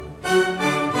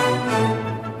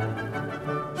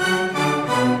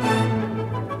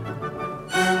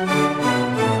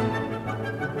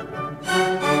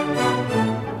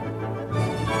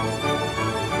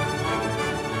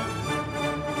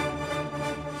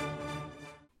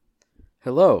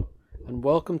Hello, and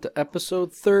welcome to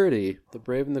episode 30, the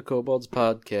Brave and the Kobolds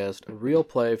podcast, a real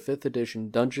play 5th edition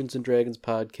Dungeons & Dragons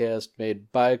podcast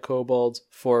made by kobolds,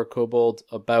 for kobolds,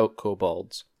 about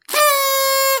kobolds.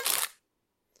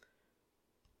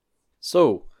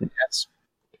 So, Yes.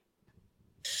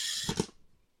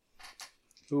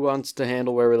 who wants to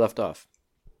handle where we left off?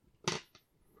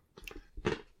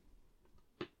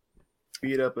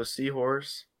 Beat up a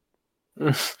seahorse.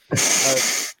 Could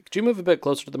you move a bit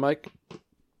closer to the mic?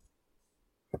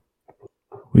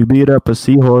 We beat up a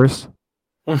seahorse.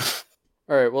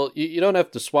 Alright, well, you don't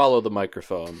have to swallow the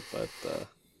microphone, but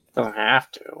Don't have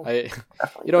to.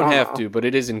 you don't have to, but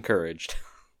it is encouraged.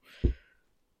 I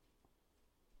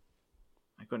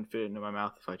couldn't fit it into my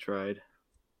mouth if I tried.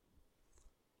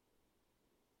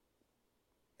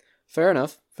 Fair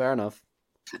enough.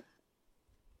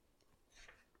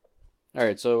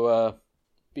 Alright, so,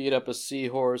 beat up a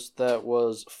seahorse that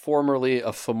was formerly a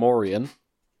Fomorian.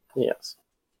 Yes.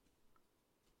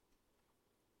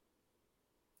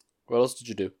 What else did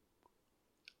you do?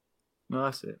 No,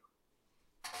 that's it.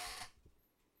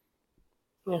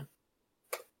 I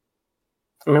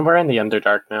mean, we're in the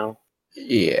Underdark now.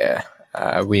 Yeah,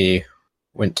 we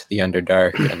went to the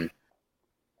Underdark and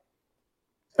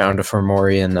found a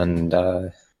Fomorian,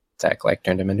 and Zach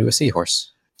turned him into a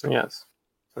seahorse. Yes.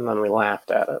 And then we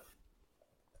laughed at it.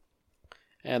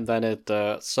 And then it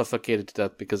suffocated to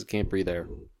death because it can't breathe air.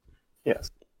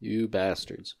 Yes. You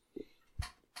bastards.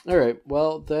 Alright,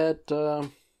 well, that...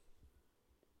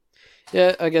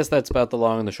 Yeah, I guess that's about the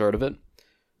long and the short of it.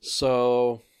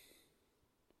 So...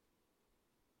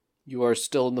 You are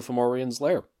still in the Fomorian's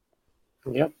lair.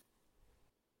 Yep.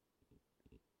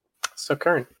 So,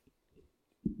 Kern,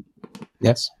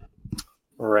 Yes?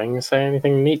 Ring say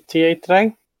anything neat to you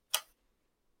today?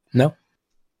 No?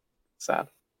 Sad.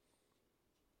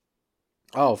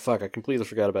 Oh, fuck, I completely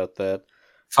forgot about that.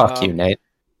 Fuck you, Nate.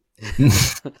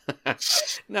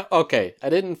 No, okay, I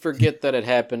didn't forget that it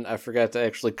happened. I forgot to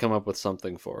actually come up with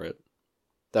something for it.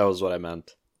 That was what I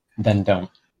meant. Then don't.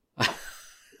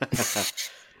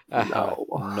 No.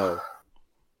 No.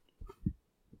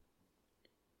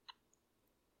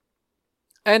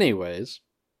 Anyways,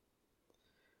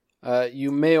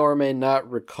 you may or may not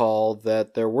recall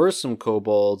that there were some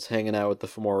kobolds hanging out with the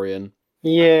Fomorian.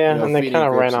 Yeah, You know, and they feeding kind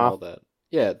of groups ran and all off that.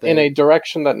 Yeah, in a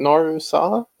direction that Naru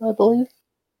saw, I believe.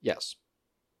 yes.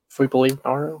 If we believe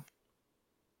Naru.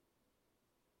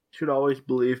 Should always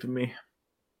believed me.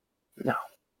 No.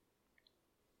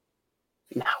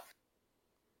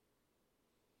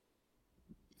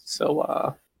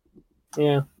 So,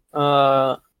 yeah.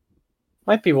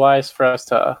 Might be wise for us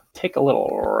to take a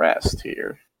little rest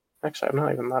here. Actually, I'm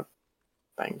not even that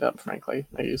banged up, frankly.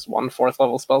 I used 1 4th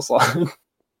level spell slot.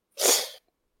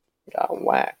 Got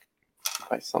whacked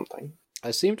by something. I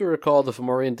seem to recall the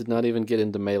Fomorian did not even get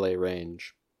into melee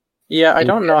range. Yeah, I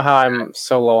don't know how I'm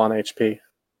so low on HP,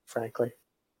 frankly.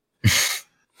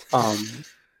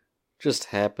 Just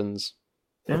happens.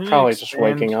 Didn't it Probably just expand?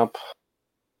 waking up,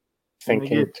 Didn't it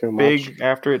thinking get too much. big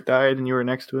after it died and you were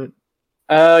next to it?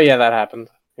 Oh, yeah, that happened.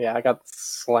 Yeah, I got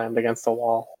slammed against the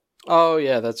wall. Oh,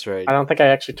 yeah, that's right. I don't think I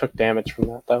actually took damage from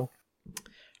that, though.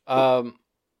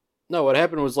 No, what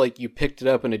happened was, like, you picked it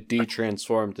up and it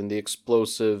de-transformed, and the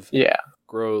explosive Yeah,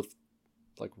 growth,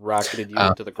 like, rocketed you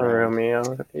into the threw ground. me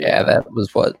out. Yeah, that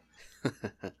was what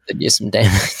did you some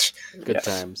damage. Good Yes.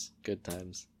 times. Good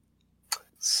times.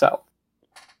 So,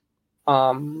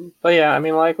 but yeah, I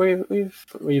mean, like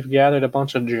we've gathered a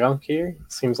bunch of junk here.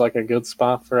 Seems like a good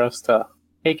spot for us to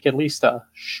take at least a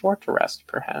short rest,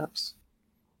 perhaps.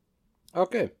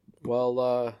 Okay.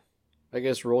 Well, I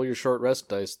guess roll your short rest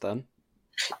dice, then.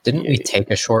 Didn't we take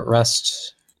a short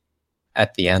rest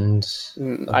at the end?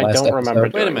 I last don't remember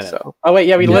episode? Wait a doing minute. so. Oh wait,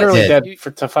 yeah, we Yeah, literally yeah.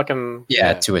 did to fucking.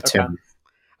 Yeah, Yeah, to attune.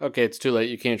 Okay, it's too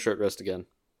late. You can't short rest again.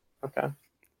 Okay,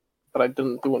 but I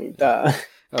didn't do any that.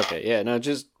 Okay, yeah, no,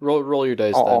 just roll your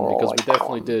dice then, Oh, because we like definitely that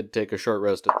one. did take a short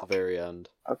rest at the very end.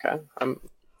 Okay, I'm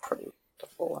pretty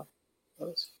full of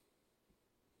those.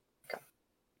 Okay,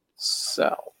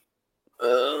 so.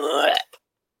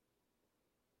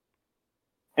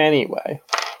 Anyway.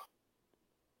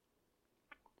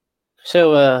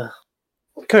 So,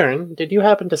 Kern, did you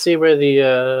happen to see where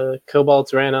the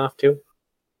kobolds ran off to?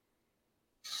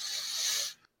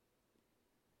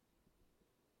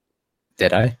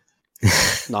 Did I?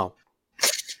 No.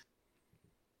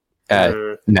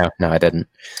 No, I didn't.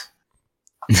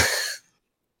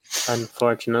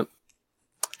 Unfortunate.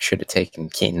 Should have taken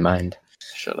keen mind.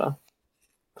 Shoulda.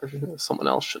 Someone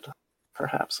else should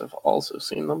perhaps have also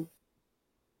seen them.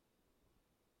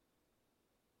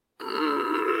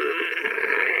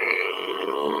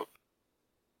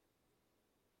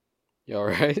 You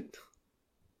alright?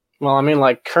 Well, I mean,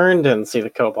 like, Kern didn't see the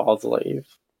kobolds leave.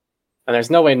 And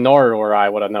there's no way Noru or I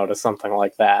would have noticed something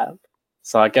like that.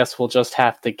 So I guess we'll just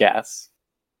have to guess.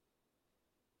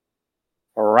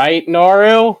 Right,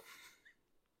 Noru?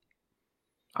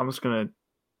 I'm just gonna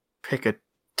pick a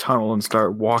tunnel and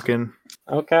start walking.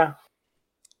 Okay.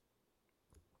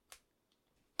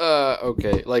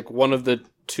 Okay. Like one of the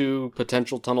two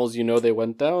potential tunnels you know they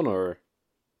went down, or?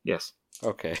 Yes.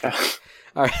 Okay.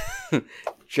 Alright.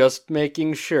 Just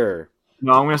making sure.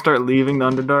 No, I'm gonna start leaving the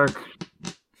Underdark.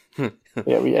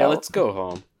 Yeah, let's go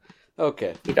home.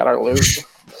 Okay. We got our loot.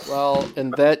 Well,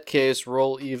 in that case,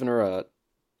 roll even or odd.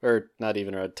 Or, not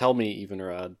even or odd. Tell me even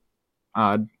or odd.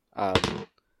 Odd.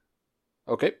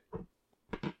 Okay.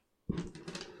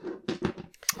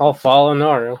 I'll follow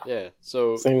Noru. Yeah,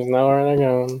 so Seems to know where they're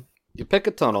going. you pick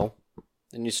a tunnel,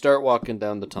 and you start walking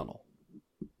down the tunnel.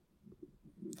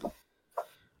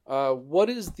 What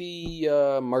is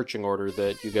the marching order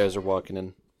that you guys are walking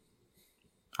in?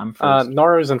 I'm first.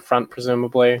 Noru's in front,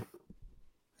 presumably.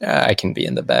 I can be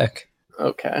in the back.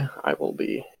 Okay, I will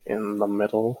be in the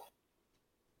middle.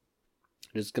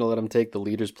 You're just gonna let him take the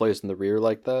leader's place in the rear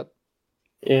like that?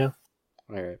 Yeah.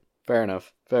 Alright, fair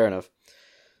enough. Fair enough.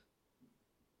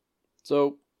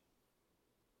 So,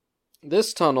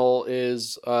 this tunnel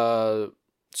is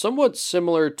somewhat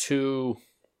similar to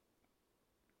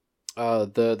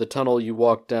the tunnel you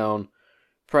walked down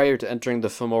prior to entering the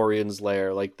Fomorian's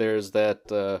lair. Like, there's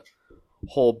that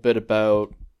whole bit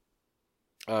about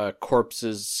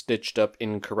corpses stitched up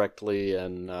incorrectly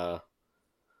and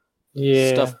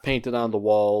stuff painted on the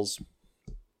walls.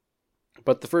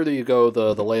 But the further you go,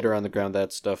 the later on the ground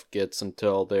that stuff gets,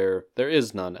 until there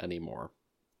is none anymore.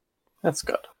 That's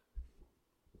good.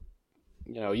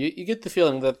 You know, you get the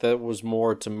feeling that was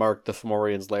more to mark the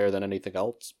Fomorian's lair than anything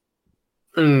else.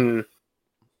 Fair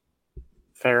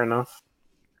enough.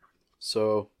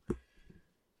 So,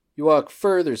 you walk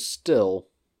further still,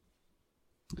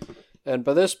 and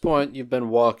by this point you've been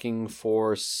walking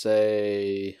for,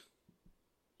 say,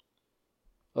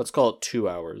 let's call it 2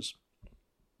 hours.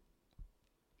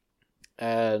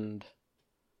 And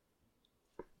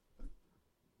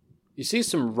you see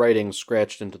some writing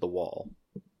scratched into the wall.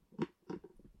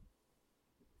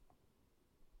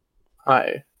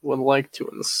 I would like to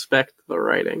inspect the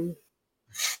writing.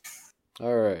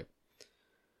 Alright.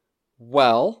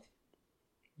 Well,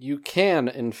 you can,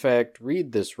 in fact,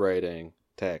 read this writing,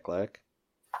 Taklak.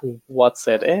 What's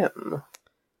it in?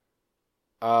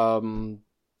 I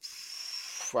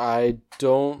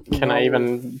don't know. Can I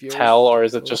even if you're tell, or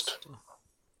is it just supposed to.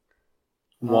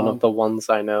 one of the ones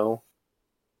I know?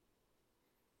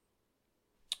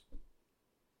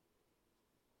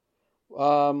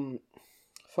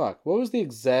 Fuck. What was the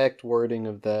exact wording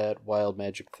of that wild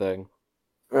magic thing?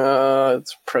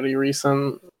 It's pretty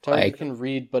recent. Target can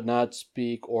read but not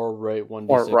speak or write 1d6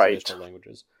 Or write. additional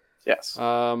languages. Yes.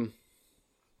 Um,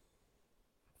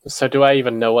 So do I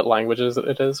even know what languages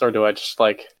it is, or do I just,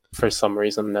 like, for some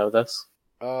reason know this?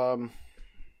 I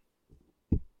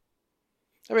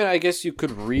mean, I guess you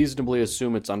could reasonably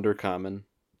assume it's undercommon.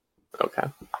 Okay.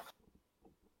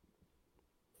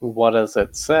 What does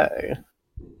it say?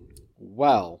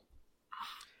 Well,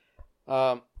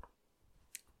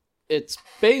 it's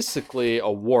basically a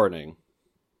warning.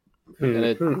 And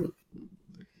it,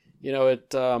 you know, it,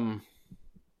 how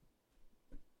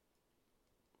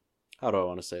do I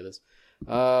want to say this?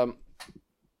 I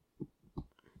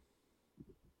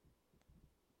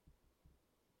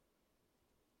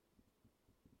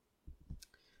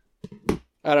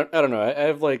don't know. I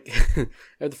have like I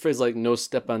have the phrase like "no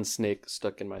step on snake"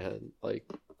 stuck in my head. Like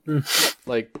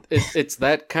it's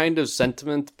that kind of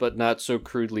sentiment, but not so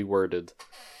crudely worded.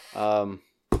 Don't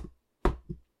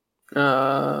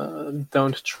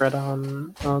tread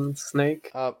on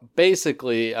snake.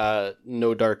 Basically,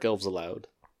 no dark elves allowed.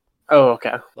 Oh,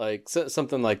 okay. Like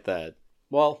something like that.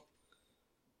 Well,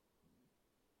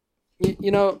 you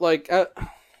know, like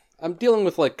I'm dealing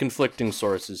with like conflicting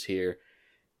sources here.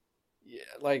 Yeah,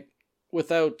 like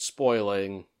without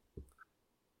spoiling.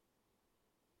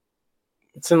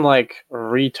 It's in like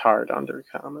retard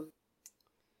undercommon.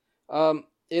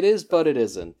 It is, but it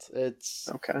isn't. It's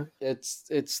Okay. It's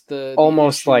the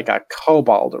Almost issue. like a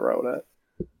kobold wrote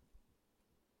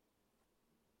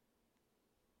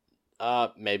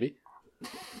it. Maybe.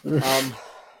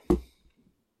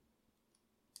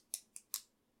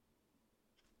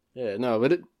 Yeah, no,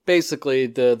 but basically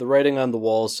the writing on the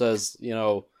wall says, you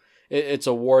know, it's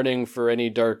a warning for any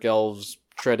dark elves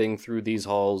treading through these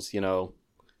halls, you know,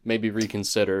 maybe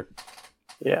reconsider.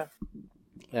 Yeah.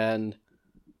 And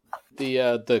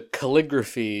the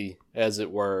calligraphy, as it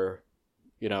were,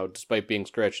 despite being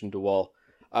scratched into a wall.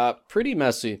 Pretty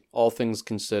messy, all things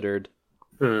considered.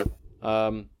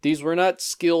 These were not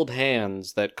skilled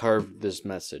hands that carved this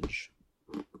message.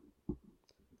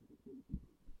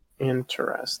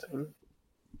 Interesting.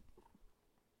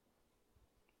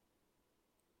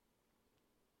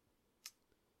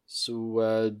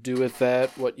 So, do with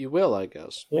that what you will, I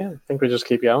guess. Yeah, I think we just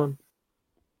keep going.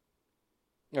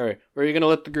 All right. Are you going to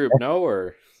let the group know,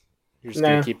 or you're just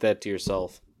going to keep that to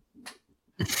yourself?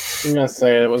 I'm going to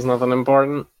say it was nothing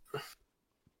important.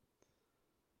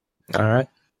 All right.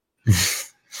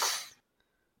 It's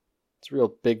a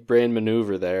real big brain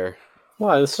maneuver there.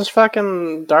 What? It's just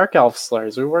fucking dark elf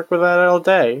slurs. We work with that all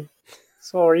day.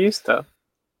 That's what we're used to.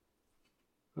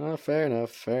 Oh, fair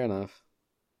enough.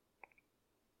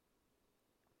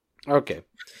 Okay.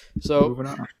 So, Moving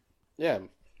on. yeah,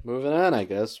 moving on, I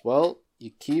guess. Well, you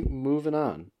keep moving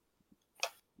on.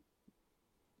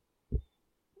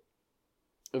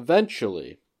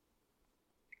 Eventually,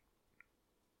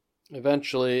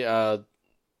 the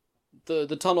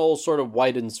tunnel sort of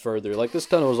widens further. Like, this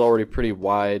tunnel is already pretty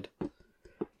wide.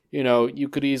 You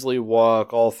could easily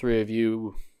walk, all three of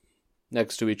you,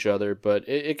 next to each other, but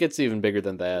it gets even bigger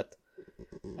than that.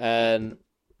 And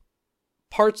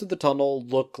parts of the tunnel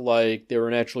look like they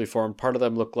were naturally formed. Part of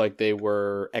them look like they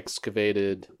were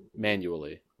excavated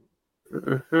manually.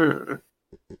 Mm-hmm.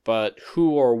 But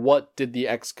who or what did the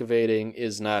excavating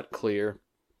is not clear.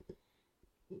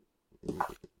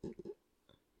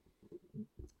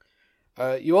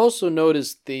 You also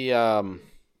notice the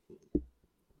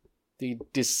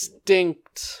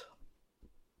distinct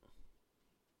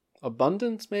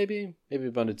abundance, maybe? Maybe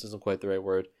abundance isn't quite the right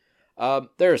word.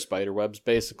 There are spider webs,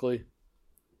 basically.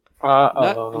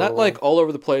 Not like all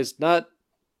over the place, not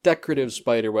decorative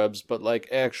spider webs, but like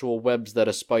actual webs that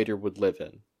a spider would live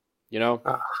in.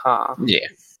 Uh-huh. Yeah.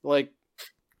 Like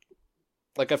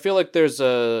I feel like there's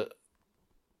a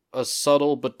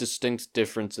subtle but distinct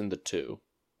difference in the two.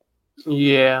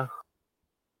 Yeah.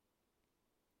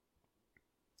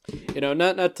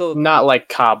 Not like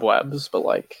cobwebs, but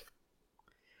like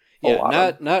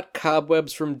not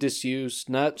cobwebs from disuse,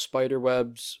 not spider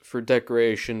webs for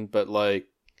decoration, but like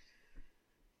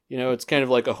it's kind of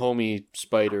like a homey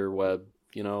spider web,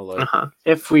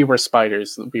 If we were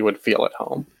spiders, we would feel at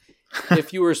home.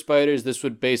 If you were spiders, this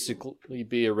would basically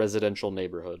be a residential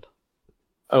neighborhood.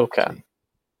 Okay.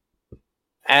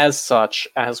 As such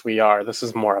as we are, this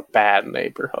is more a bad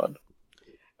neighborhood.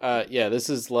 Yeah, this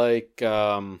is like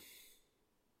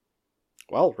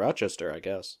Rochester, I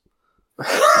guess.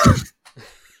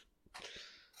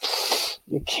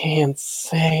 You can't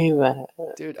say that.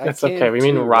 Dude, it's okay. We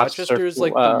mean Rochester is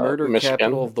like the murder Michigan.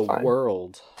 capital of the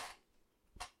world.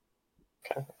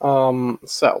 Okay.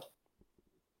 So.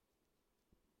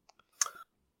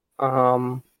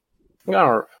 I'm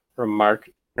gonna remark,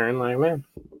 turn like, man,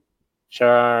 sure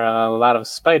are a lot of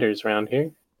spiders around here.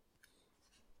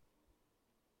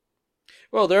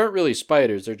 Well, they aren't really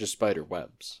spiders; they're just spider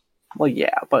webs. Well,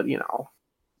 yeah, but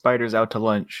Spiders out to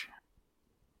lunch.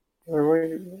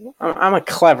 I'm a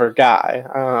clever guy.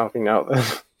 I don't know if you know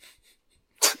this.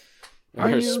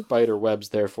 There are spider webs,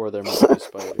 therefore there must be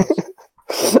spiders.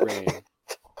 Good brain.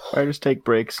 Spiders take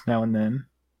breaks now and then.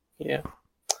 Yeah.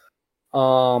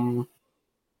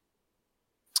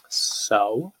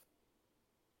 So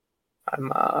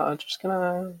I'm just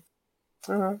gonna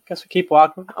guess we keep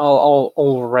walking.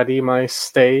 I'll ready my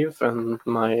stave and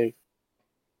my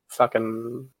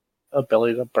fucking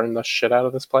ability to burn the shit out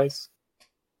of this place.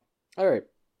 Alright.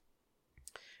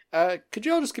 Could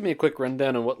you all just give me a quick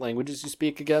rundown on what languages you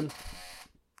speak again?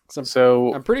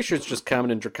 I'm pretty sure it's just Common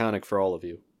and Draconic for all of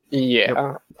you. Yeah,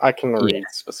 yep. I can read Yeah.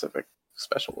 specific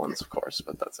special ones, of course,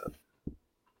 but that's it.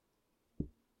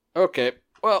 Okay,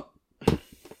 well,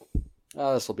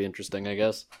 this will be interesting, I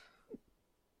guess.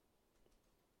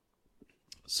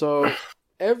 So,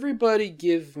 everybody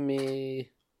give me...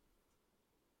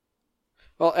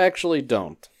 Well, actually,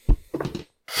 don't.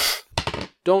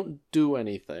 Don't do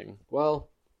anything. Well...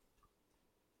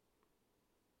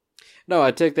 No,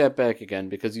 I take that back again,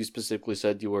 because you specifically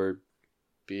said you were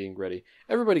being ready.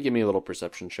 Everybody give me a little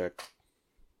perception check.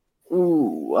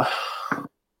 Ooh.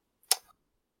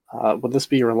 Would this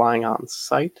be relying on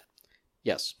sight?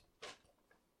 Yes.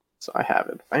 So I have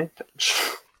advantage.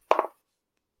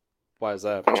 Why is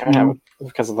that? I have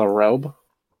because of the robe.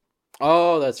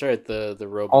 Oh, that's right, the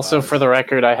robe. Also, eyes. for the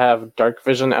record, I have dark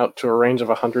vision out to a range of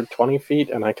 120 feet,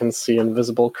 and I can see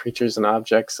invisible creatures and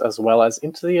objects, as well as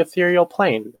into the ethereal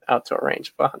plane out to a range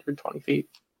of 120 feet.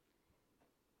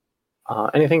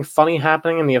 Anything funny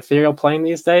happening in the ethereal plane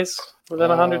these days within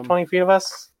 120 feet of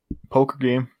us? Poker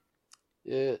game.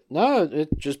 No,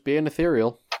 it's just being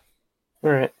ethereal. All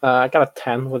right, I got a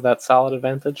 10 with that solid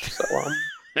advantage. So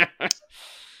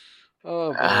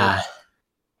Oh, boy.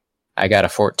 I got a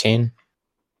 14.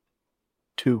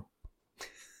 2.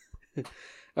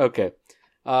 Okay.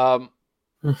 That's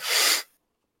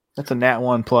a nat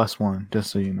 1 plus 1, just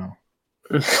so you know.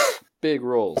 Big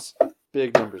rolls.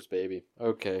 Big numbers, baby.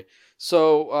 Okay.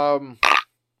 So,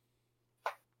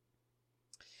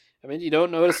 I mean, you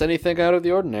don't notice anything out of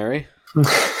the ordinary.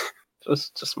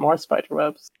 just more spider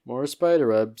webs. More spider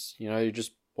webs. You know, you're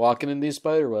just walking in these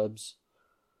spider webs.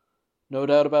 No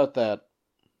doubt about that.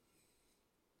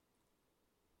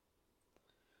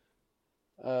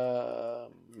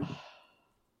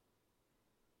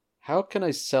 How can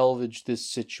I salvage this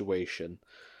situation?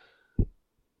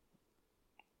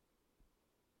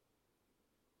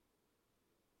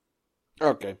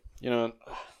 Okay, you know,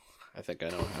 I think I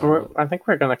know how. I think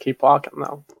we're gonna keep walking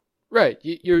though. Right,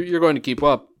 you're going to keep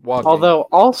up walking. Although,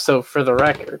 also for the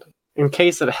record, in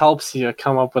case it helps you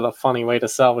come up with a funny way to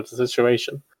salvage the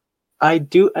situation, I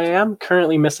am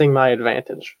currently missing my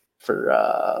advantage for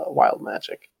wild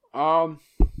magic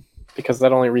because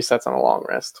that only resets on a long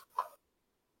rest.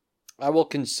 I will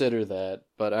consider that,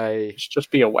 but just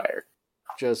be aware.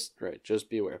 Just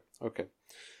be aware. Okay.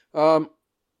 All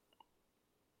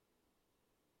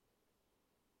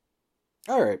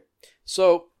right.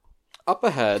 So, up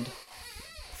ahead,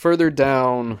 further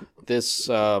down this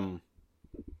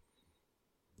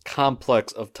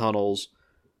complex of tunnels,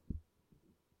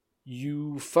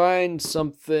 you find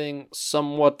something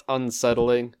somewhat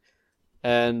unsettling,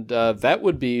 and that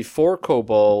would be 4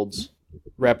 kobolds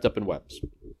wrapped up in webs.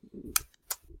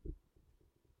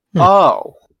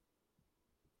 Oh.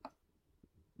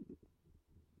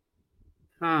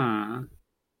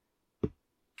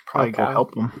 Probably go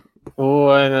help them.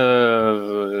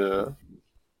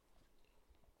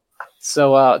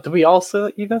 So, do we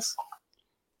also eat this?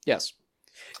 Yes.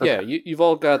 Okay. Yeah, you've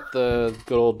all got the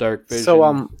good old dark vision.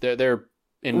 So, they're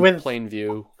in plain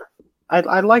view.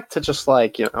 I'd like to just,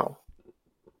 like, you know,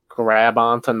 grab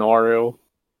onto Noru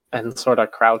and sort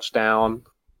of crouch down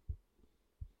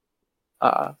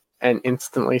and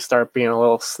instantly start being a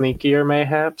little sneakier,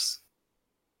 mayhaps.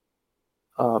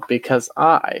 Because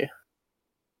I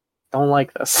don't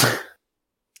like this.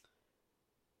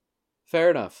 Fair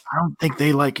enough. I don't think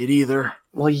they like it either.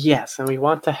 Well, yes, and we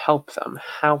want to help them.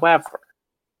 However,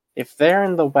 if they're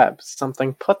in the webs,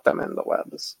 something put them in the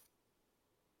webs.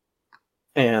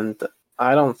 And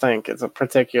I don't think it's a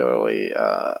particularly...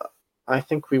 I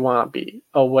think we want to be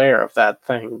aware of that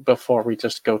thing before we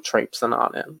just go traipsing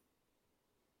on in.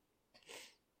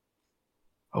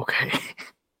 Okay.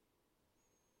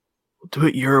 We'll do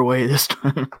it your way this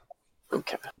time.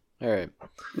 Okay. All right.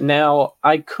 Now,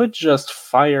 I could just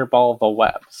fireball the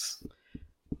webs.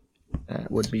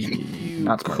 That would be You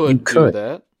not smart. could do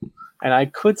that. And I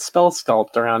could spell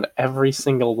sculpt around every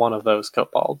single one of those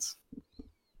kobolds.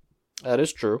 That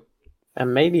is true.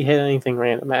 And maybe hit anything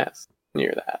random ass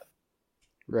near that.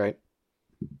 Right.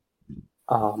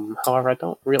 However, I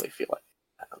don't really feel like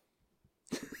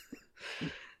that.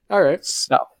 All right.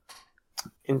 So,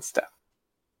 instead.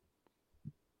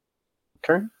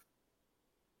 Kern?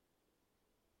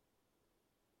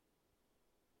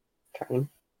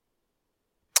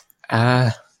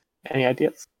 Any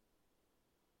ideas?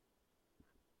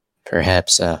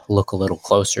 Perhaps look a little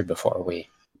closer before we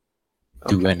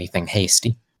do anything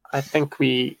hasty. I think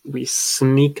we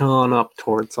sneak on up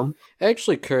towards them.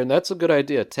 Actually, Kern, that's a good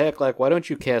idea. Taklak, why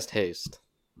don't you cast haste?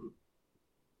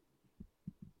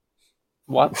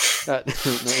 What? No,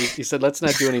 he said, let's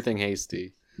not do anything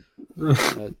hasty.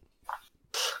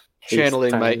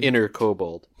 Channeling my inner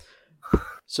kobold.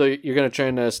 So you're going to try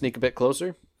and sneak a bit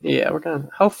closer? Yeah, we're going to...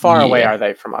 How far away are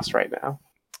they from us right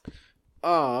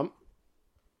now?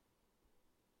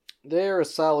 They're a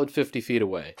solid 50 feet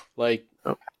away. Like,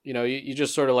 okay. You know, you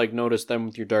just sort of like notice them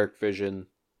with your dark vision.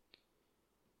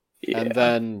 Yeah. And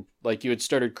then, like, you had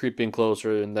started creeping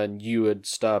closer, and then you had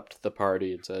stopped the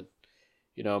party and said,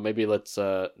 you know, maybe let's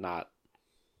not.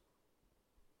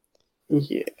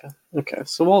 Yeah. Okay,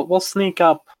 so we'll sneak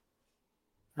up,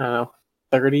 I don't know,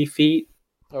 30 feet.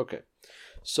 Okay.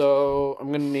 So I'm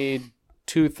going to need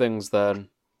 2 things then.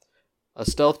 A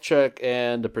stealth check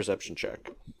and a perception check.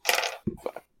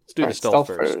 Let's do the stealth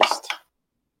first.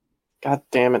 God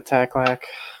damn it, Taklak.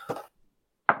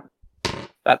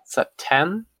 That's a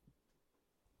 10.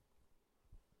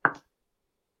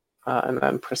 And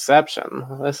then perception.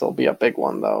 This will be a big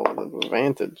one, though, with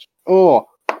advantage. Oh!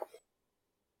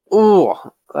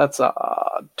 That's a...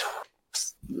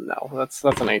 No, that's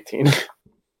an 18.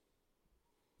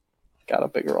 got a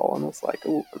big roll and was like,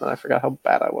 ooh, and then I forgot how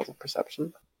bad I was at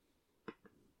perception.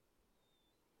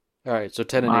 All right, so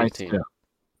 10 and My 18. stealth.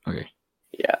 Okay.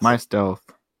 Yes. My stealth,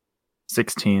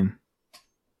 16.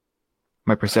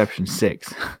 My perception,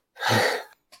 6.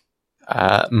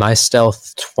 My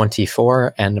stealth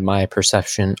 24 and my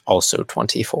perception also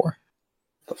 24.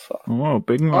 The fuck? Oh,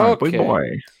 big boy, big Okay. boy.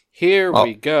 Here Well,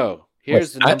 we go.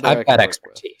 Here's the number I've I got can work with.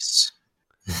 expertise.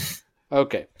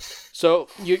 Okay, so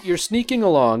you're sneaking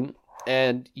along,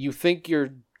 and you think you're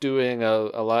doing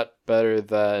a lot better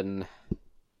than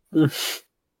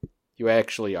you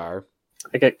actually are.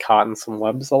 I get caught in some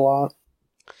webs a lot.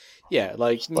 Yeah,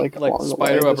 like Just, like, the along the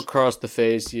spider way, up just- across the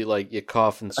face. You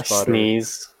cough and I sputter.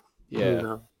 sneeze. Yeah, You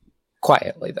know,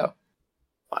 Quietly, though.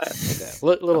 quiet. like that.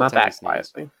 Little Not tiny that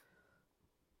sneeze. quietly.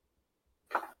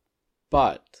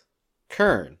 But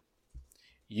Kern,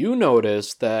 you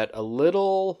notice that a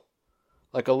little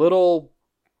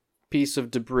piece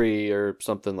of debris or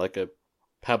something like a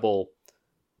pebble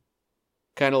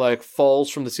kind of like falls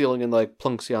from the ceiling and like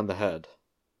plunks you on the head.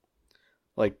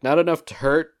 Like not enough to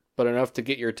hurt, but enough to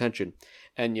get your attention.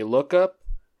 And you look up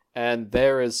and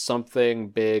there is something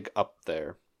big up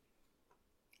there.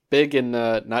 Big and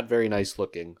not very nice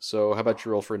looking. So how about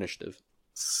you roll for initiative?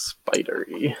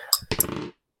 Spidery.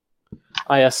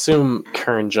 I assume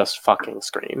Kern just fucking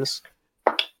screams.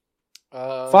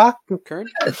 Fuck! Kern?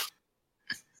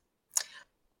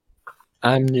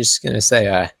 I'm just going to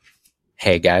say,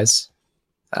 hey, guys.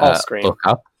 I'll scream. Look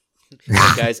up.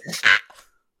 Hey guys.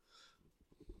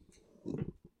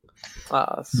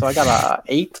 So I got a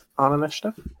 8 on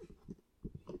initiative.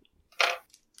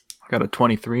 I got a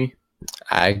 23.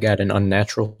 I got an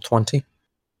unnatural 20.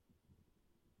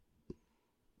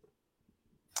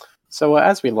 So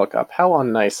as we look up, how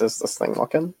unnice is this thing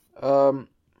looking? Hold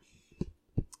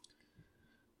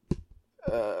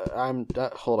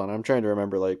on, I'm trying to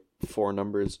remember like 4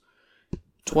 numbers.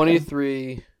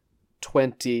 23,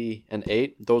 20, and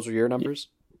 8. Those are your numbers?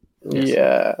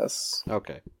 Yes.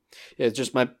 Okay. Yeah, it's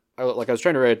just I was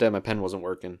trying to write it down, my pen wasn't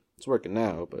working. It's working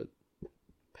now, but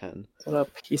pen. What a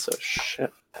piece of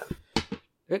shit.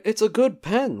 It's a good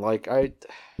pen. Like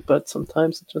But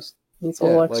sometimes it just needs a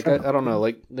little like extra. I don't know,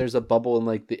 like there's a bubble in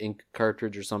like the ink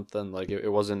cartridge or something. Like it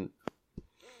wasn't.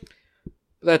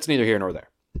 That's neither here nor there.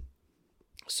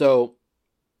 So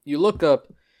you look up,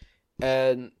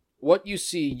 and what you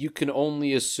see, you can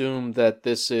only assume that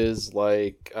this is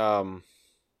like I'm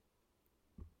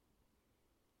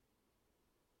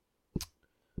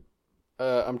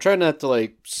trying not to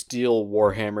like steal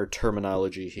Warhammer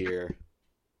terminology here.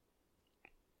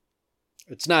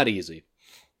 It's not easy.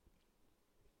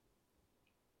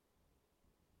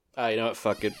 You know what?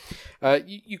 Fuck it.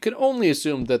 You can only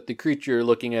assume that the creature you're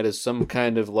looking at is some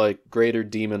kind of like greater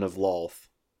demon of Lolth,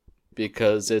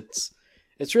 because it's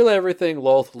really everything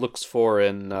Lolth looks for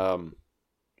in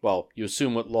well, you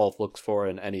assume what Lolth looks for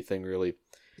in anything really.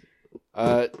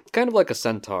 Kind of like a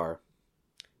centaur,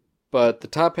 but the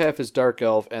top half is dark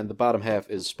elf and the bottom half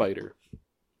is spider.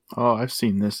 Oh, I've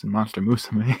seen this in Monster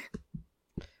Musume.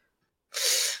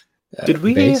 Did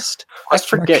we- Based? I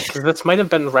forget, because this might have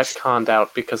been retconned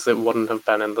out because it wouldn't have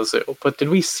been in the zoo. But did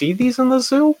we see these in the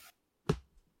zoo?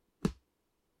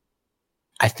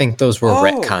 I think those were Oh.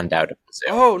 retconned out of the zoo.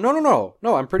 Oh,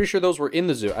 no, I'm pretty sure those were in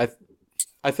the zoo.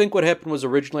 I think what happened was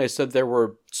originally I said there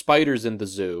were spiders in the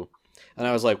zoo, and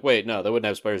I was like, wait, no, they wouldn't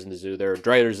have spiders in the zoo. There are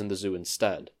driders in the zoo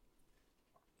instead,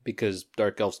 because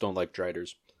dark elves don't like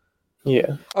driders.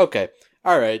 Yeah. Okay,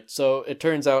 alright, so it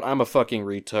turns out I'm a fucking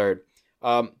retard.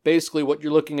 Basically, what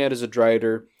you're looking at is a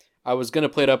drider. I was gonna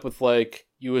play it up with, like,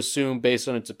 you assume based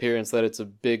on its appearance that it's a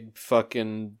big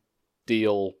fucking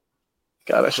deal,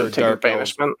 God, I should have taken dark elves.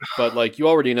 banishment. but, like, you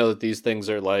already know that these things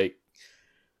are, like,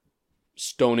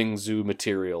 stoning zoo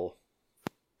material.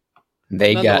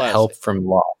 They got Nonetheless- help from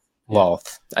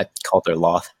Loth. I called her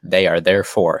Loth. They are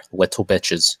therefore little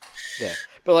bitches. Yeah,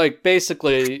 but, like,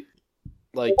 basically,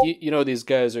 like, you know these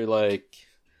guys are, like,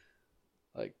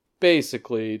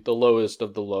 basically the lowest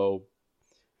of the low.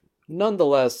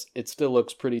 Nonetheless, it still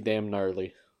looks pretty damn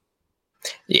gnarly.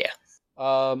 Yeah.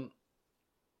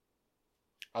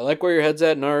 I like where your head's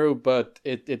at, Naru, but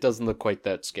it doesn't look quite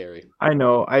that scary. I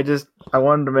know. I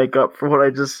wanted to make up for what I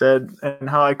just said and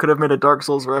how I could have made a Dark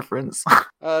Souls reference.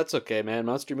 That's okay, man.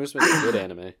 Monster Musume is a good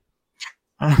anime.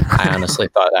 I honestly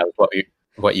thought that was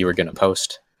what you were going to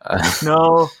post.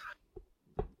 No.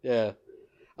 Yeah.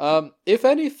 If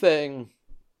anything,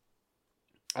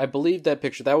 I believe that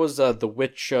picture, that was the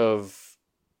witch of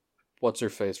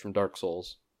what's-her-face from Dark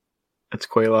Souls. It's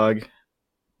Quelaag.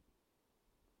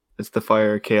 It's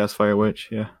the Chaos Fire Witch,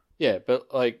 yeah. Yeah, but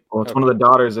like... Well, it's one of the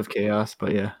daughters of Chaos,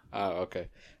 but yeah. Oh, okay.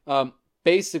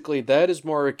 basically, that is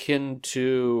more akin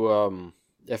to,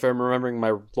 if I'm remembering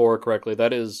my lore correctly,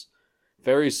 that is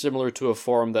very similar to a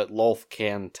form that Lolth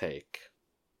can take.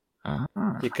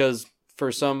 Because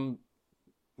for some,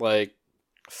 like,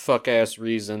 fuck-ass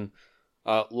reason,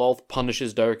 Lolth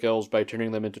punishes Dark Elves by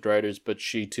turning them into Driders, but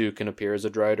she too can appear as a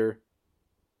Drider.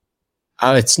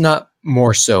 It's not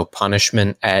more so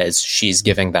punishment as she's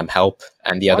giving them help,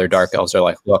 and the other Dark Elves are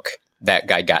like, look, that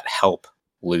guy got help,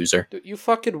 loser. Dude, you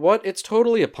fucking what? It's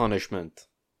totally a punishment.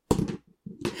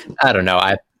 I don't know.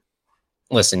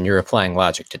 Listen, you're applying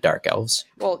logic to Dark Elves.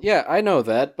 Well, yeah, I know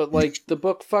that, but, like, the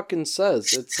book fucking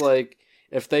says, it's like,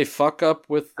 if they fuck up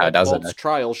with Lolth's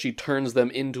trial, she turns them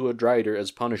into a Drider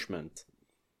as punishment.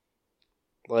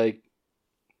 Like,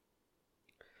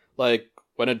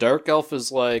 when a Dark Elf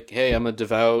is like, hey, I'm a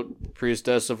devout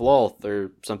priestess of Lolth,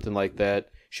 or something like that,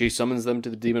 she summons them to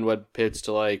the Demon Web Pits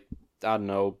to, like, I don't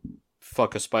know,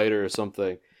 fuck a spider or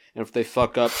something. And if they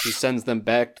fuck up, she sends them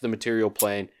back to the material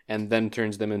plane, and then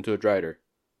turns them into a Drider.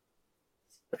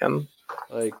 And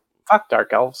like, fuck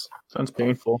Dark Elves. Sounds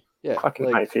painful. Yeah, fucking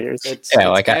like, high fears. It's I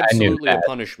absolutely knew that. a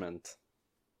punishment.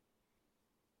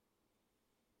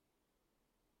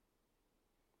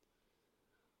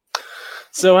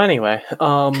 So anyway,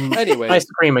 I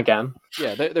scream again.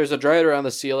 Yeah, there's a Drider on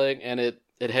the ceiling, and it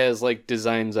has, like,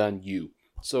 designs on you.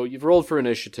 So you've rolled for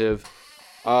initiative.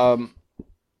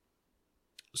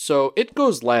 So it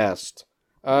goes last.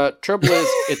 Trouble is,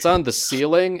 it's on the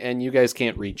ceiling, and you guys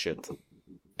can't reach it.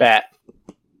 Bet.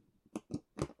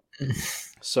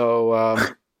 So,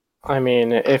 I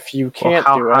mean, if you can't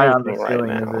do anything right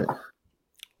now.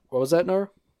 What was that, Nora?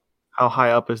 How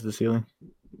high up is the ceiling?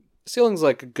 The ceiling's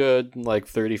like a good,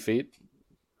 30 feet.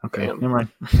 Okay, never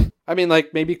mind. I mean,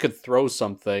 like, maybe you could throw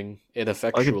something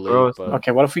ineffectually.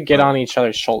 Okay, what if we get on each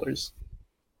other's shoulders?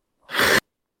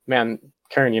 Man,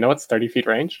 Karen, you know what's 30 feet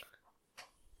range?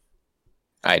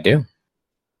 I do.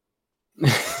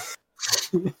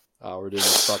 Oh, we're doing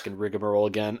this fucking rigmarole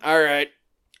again. Alright.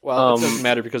 Well, it doesn't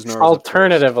matter because Nora's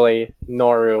alternatively,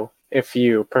 Noru, if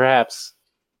you, perhaps,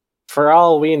 for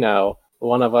all we know,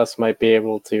 one of us might be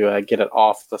able to get it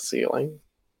off the ceiling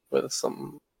with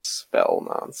some spell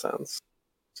nonsense.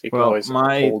 So you can always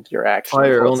hold your action.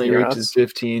 Fire only reaches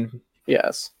 15.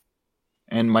 Yes.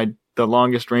 And the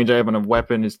longest range I have on a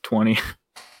weapon is 20.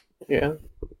 Yeah.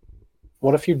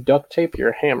 What if you duct tape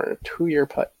your hammer to your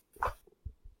pipe?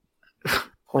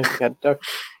 Like that duct.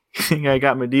 You think I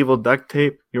got medieval duct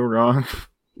tape? You're wrong.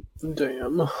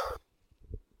 Damn. I'm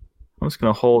just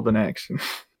gonna hold an action.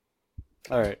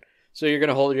 Alright. So you're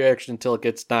gonna hold your action until it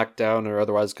gets knocked down or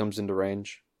otherwise comes into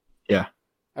range? Yeah.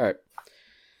 Alright.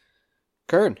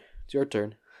 Kern, it's your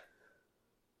turn.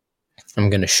 I'm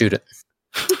gonna shoot it.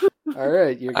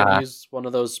 Alright, you're gonna use one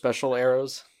of those special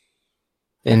arrows?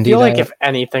 Indeed, I feel like if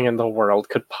anything in the world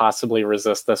could possibly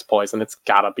resist this poison, it's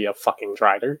gotta be a fucking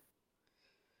Drider.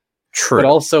 True. But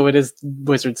also, it is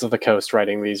Wizards of the Coast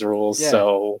writing these rules,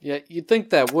 so... Yeah, you'd think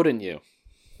that, wouldn't you?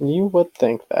 You would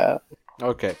think that.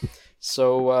 Okay.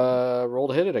 So, roll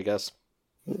to hit it, I guess.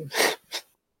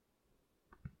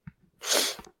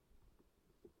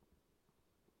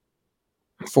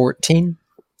 14.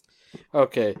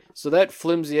 Okay, so that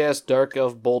flimsy-ass Dark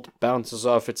Elf bolt bounces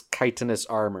off its chitinous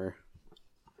armor.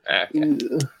 Okay.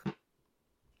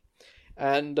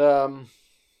 And,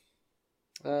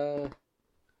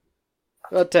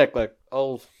 Tekla,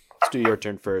 let's do your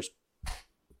turn first.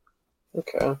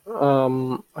 Okay.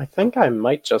 I think I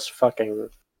might just fucking...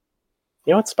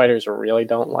 You know what spiders really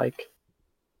don't like?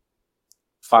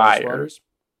 Fire.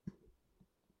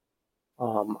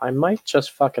 I might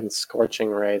just fucking Scorching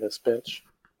Ray this bitch.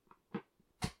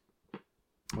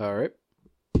 Alright.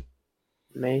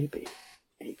 Maybe.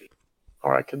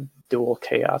 Or I could dual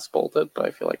Chaos Bolt it, but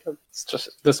I feel like it's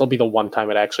just... This will be the one time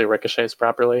it actually ricochets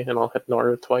properly, and I'll hit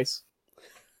Noru twice.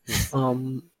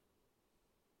 Man,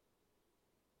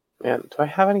 do I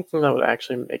have anything that would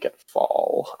actually make it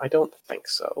fall? I don't think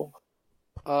so.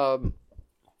 I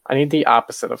need the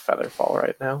opposite of Featherfall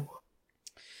right now.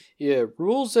 Yeah,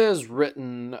 rules as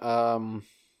written,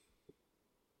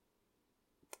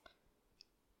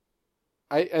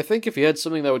 I think if you had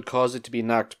something that would cause it to be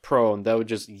knocked prone, that would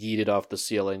just yeet it off the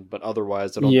ceiling, but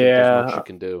otherwise I don't think there's much you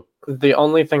can do. The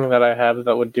only thing that I have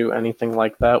that would do anything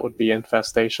like that would be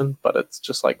Infestation, but it's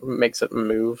just like makes it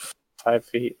move 5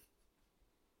 feet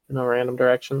in a random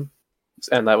direction.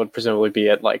 And that would presumably be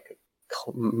it like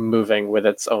moving with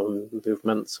its own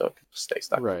movement, so it could stay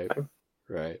stuck.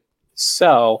 Right.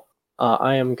 So,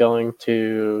 I am going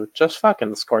to just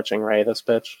fucking Scorching Ray this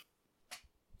bitch.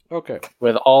 Okay.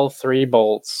 With all 3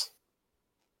 bolts.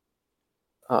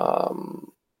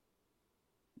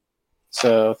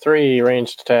 So 3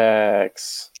 ranged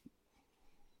attacks.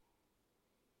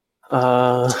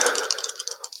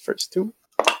 First 2.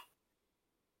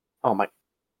 Oh my.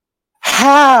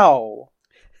 How?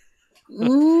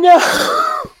 No!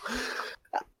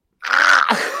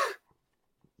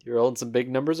 You're rolling some big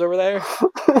numbers over there?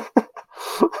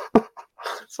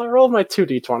 So I rolled my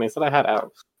 2d20s that I had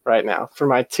out right now for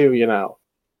my 2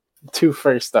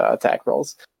 first attack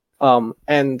rolls.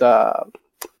 And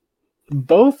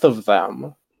both of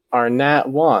them are nat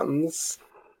 1s.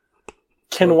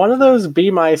 Can one of those be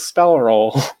my spell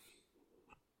roll?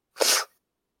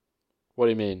 What do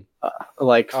you mean?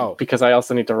 Because I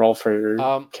also need to roll for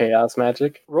chaos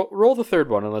magic. Roll the third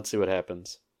one and let's see what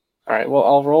happens. Alright, well,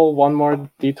 I'll roll one more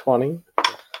d20.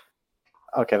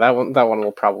 Okay, that one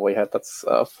will probably hit. That's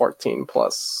 14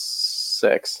 plus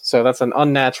 6. So that's an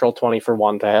unnatural 20 for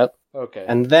 1 to hit. Okay.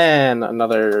 And then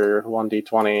another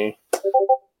 1d20.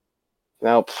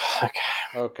 Nope.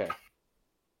 Okay.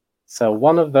 So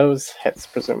one of those hits,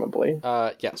 presumably.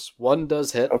 Yes, one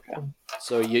does hit. Okay.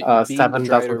 So you beat 7 the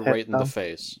doesn't Drider hit, right in the though.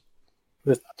 face.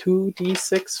 With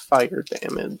 2d6 fire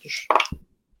damage.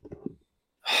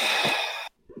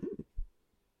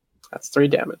 That's 3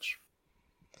 damage.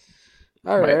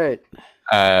 All right.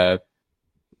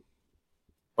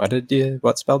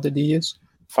 What spell did you use?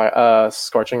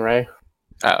 Scorching Ray.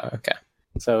 Oh, okay.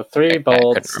 So 3 I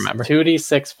bolts, couldn't remember.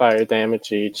 2d6 fire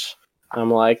damage each. I'm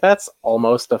like, that's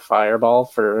almost a fireball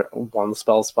for 1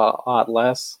 spell spot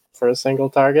less for a single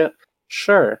target.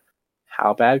 Sure.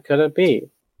 How bad could it be?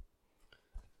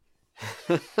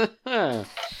 Nat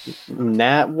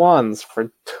 1s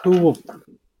for 2 of them.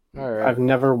 All right. I've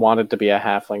never wanted to be a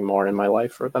halfling more in my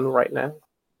life than right now.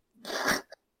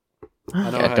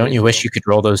 I know Yeah, how don't you feel. wish you could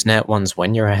roll those nat ones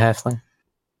when you're a halfling?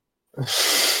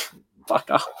 Fuck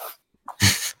off.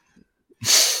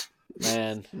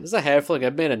 Man, as a halfling,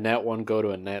 I've made a nat 1 go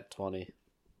to a nat 20.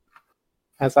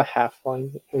 As a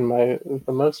halfling in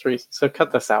the most recent, so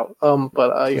cut this out.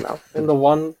 But in the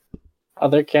one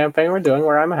other campaign we're doing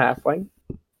where I'm a halfling,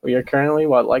 we are currently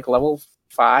level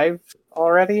 5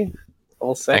 already,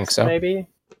 level 6 Think so. maybe.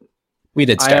 We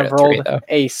did I start have at 3, rolled though.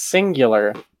 a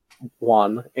singular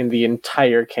 1 in the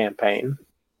entire campaign.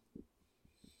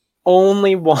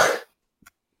 Only 1.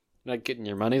 You're not getting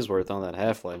your money's worth on that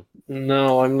halfling.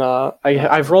 No, I'm not.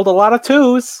 I've rolled a lot of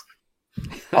 2s,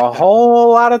 a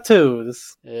whole lot of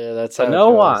 2s, Yeah, that's how but it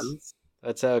no goes. 1s.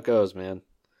 That's how it goes, man.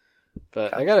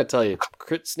 But I gotta tell you,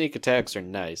 crit sneak attacks are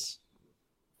nice.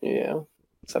 Yeah,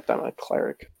 except I'm a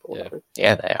cleric. But whatever.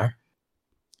 Yeah, they are.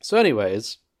 So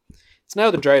anyways, it's now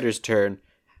the Drider's turn.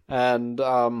 And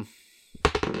the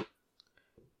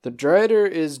Drider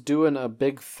is doing a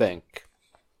big think.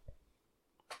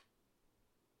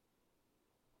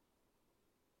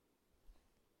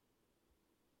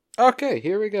 Okay,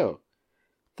 here we go.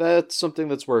 That's something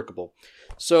that's workable.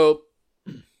 So,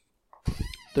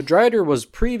 the Drider was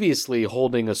previously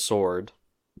holding a sword.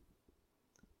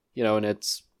 And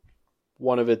it's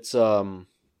one of its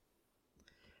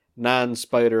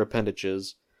non-spider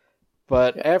appendages.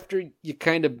 But after you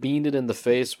kind of bean it in the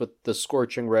face with the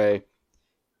Scorching Ray,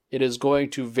 it is going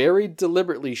to very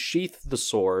deliberately sheath the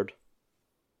sword.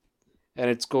 And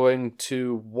it's going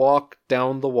to walk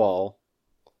down the wall.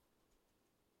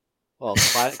 Well,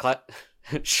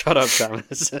 shut up,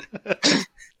 Thomas.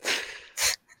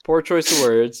 Poor choice of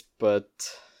words, but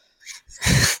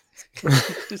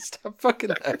stop fucking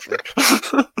laughing.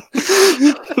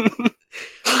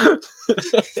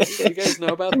 You guys know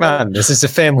about Come that? on, this is a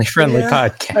family-friendly Yeah.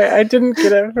 podcast. I didn't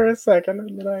get it for a second,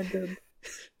 and then I did.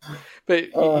 But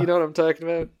you know what I'm talking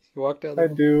about? You walk down the I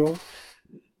wall. do.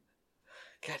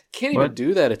 God, can't even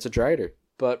do that. It's a Drider.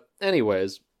 But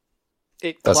anyways,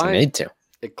 it Doesn't need to.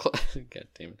 God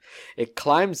damn it. It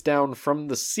climbs down from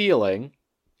the ceiling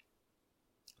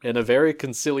in a very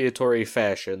conciliatory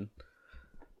fashion.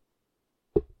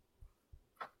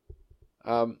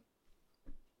 I'm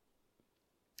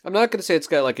not going to say it's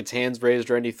got its hands raised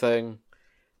or anything,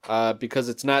 because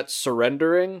it's not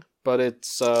surrendering, but it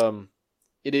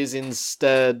is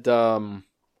instead.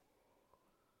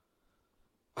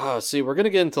 See, we're going to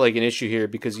get into an issue here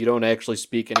because you don't actually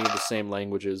speak any of the same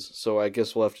languages, so I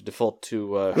guess we'll have to default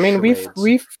to. I mean, charades.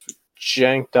 we've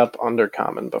janked up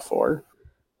Undercommon before.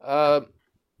 Uh,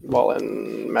 Well,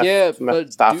 in Yeah, but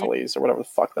Mephistopheles, or whatever the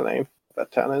fuck the name of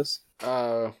that town is.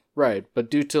 Right, but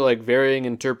due to varying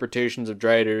interpretations of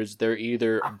Driders, they're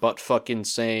either butt fuck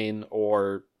insane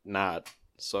or not.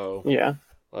 So Yeah.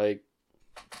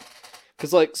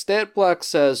 because stat block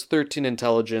says 13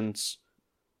 intelligence,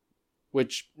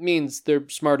 which means they're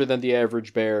smarter than the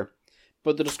average bear,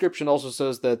 But the description also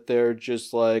says that they're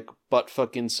just like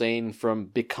butt-fuck insane from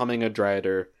becoming a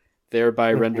Drider,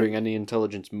 thereby rendering any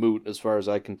intelligence moot, as far as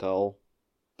I can tell.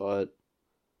 But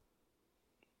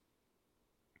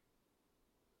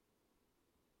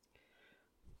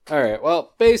alright,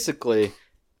 well, basically,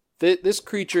 this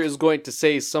creature is going to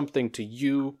say something to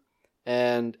you,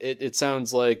 and it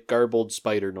sounds like garbled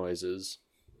spider noises.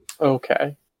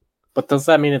 Okay. But does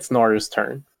that mean it's Noru's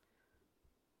turn?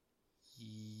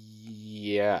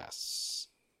 Yes.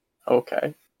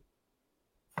 Okay.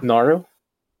 Noru,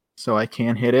 So I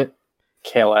can hit it.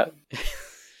 kill it.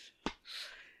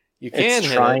 You can It's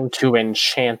hit trying it. to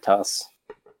enchant us.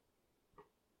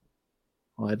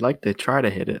 Well, I'd like to try to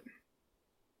hit it.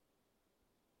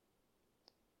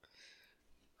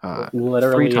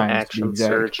 Literally 3 times to be action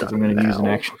exact, surge because I'm going to use an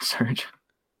now. action surge.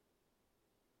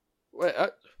 Wait,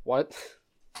 what?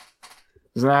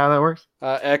 Isn't that how that works?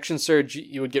 Action surge,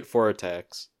 you would get 4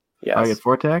 attacks. Yes. I get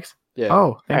 4 attacks? Yeah.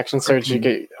 Oh, Action surge, you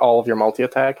get all of your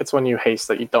multi-attack. It's when you haste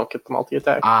that you don't get the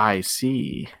multi-attack. I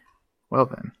see. Well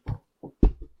then.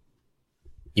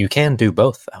 You can do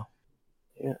both, though.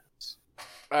 Yes.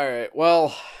 Alright,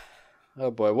 well...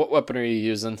 Oh boy, what weapon are you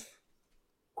using?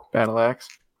 Battle axe.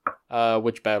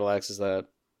 Which battle axe is that?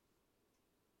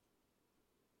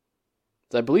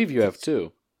 I believe you have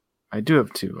 2. I do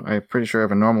have 2. I'm pretty sure I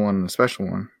have a normal one and a special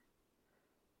one.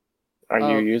 Are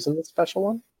you using the special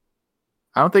one?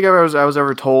 I don't think I was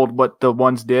ever told what the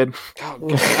ones did. Oh,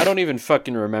 God, I don't even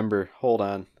fucking remember. Hold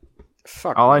on.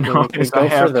 Fuck. All I Well, know you can is go I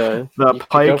for have the the you could go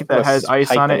pike for that the has ice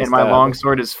pike on it, and my instead.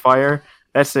 longsword is fire.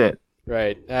 That's it.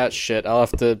 Right. Shit. I'll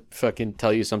have to fucking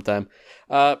tell you sometime.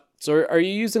 So are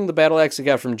you using the battle axe you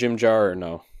got from Jim Jar or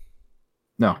no?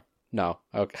 No. No.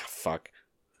 Okay. Fuck.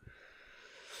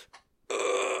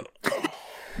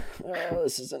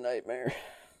 This is a nightmare.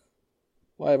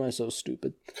 Why am I so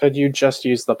stupid? Could you just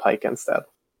use the pike instead?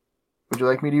 Would you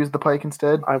like me to use the pike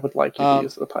instead? I would like you to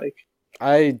use the pike.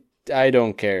 I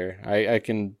don't care. I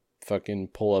can fucking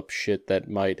pull up shit that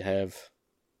might have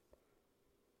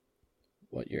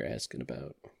what you're asking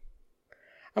about.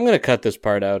 I'm gonna cut this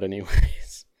part out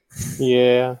anyways.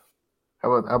 Yeah.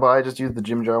 How about I just use the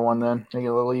Jim Jar one then? Make it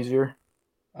a little easier.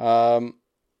 No,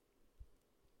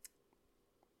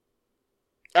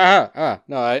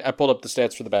 I pulled up the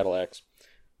stats for the battle axe.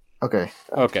 Okay.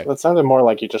 Okay. That sounded more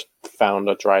like you just found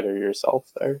a Drider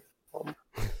yourself there.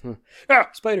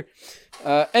 Spider.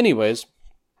 Anyways,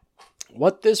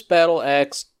 what this battle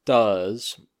axe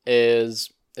does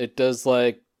is it does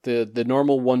like the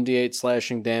normal 1d8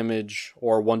 slashing damage,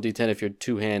 or 1d10 if you're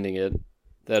two-handing it,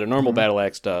 that a normal battle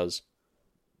axe does.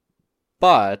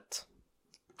 But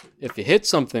if you hit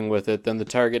something with it, then the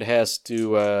target has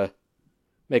to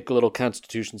make a little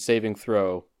Constitution saving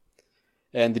throw.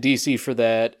 And the DC for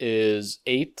that is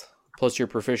 8, plus your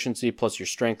proficiency, plus your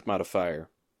strength modifier.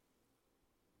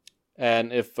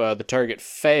 And if the target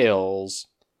fails,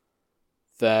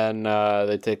 then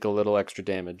they take a little extra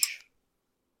damage.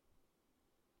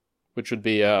 Which would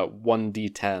be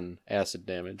 1d10 acid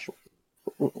damage.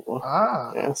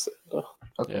 Acid.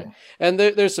 Okay. Yeah. And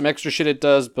there's some extra shit it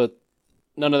does, but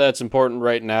none of that's important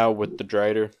right now with the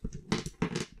Drider.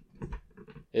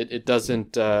 It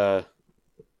doesn't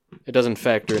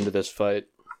factor into this fight.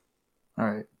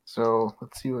 Alright, so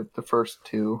let's see what the first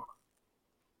 2.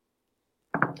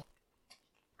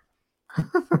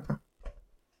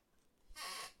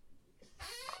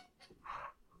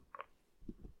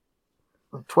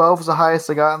 12 is the highest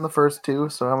I got in the first 2,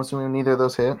 so I'm assuming neither of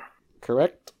those hit.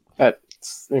 Correct?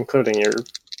 That's including your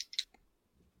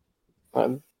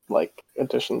like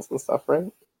additions and stuff,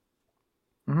 right?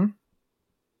 Mm-hmm.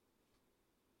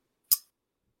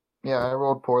 Yeah, I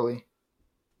rolled poorly.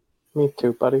 Me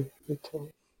too, buddy. Me too.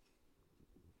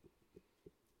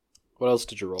 What else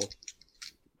did you roll?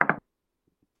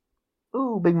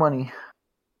 Ooh, big money.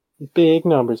 Big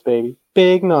numbers, baby.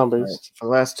 Big numbers. Alright, so for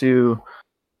the last 2,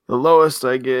 the lowest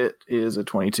I get is a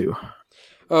 22.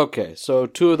 Okay, so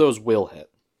 2 of those will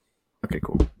hit. Okay,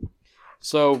 cool.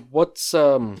 So what's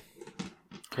have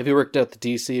you worked out the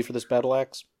DC for this battle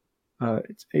axe?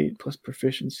 It's 8 plus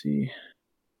proficiency.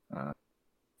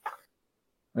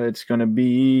 It's going to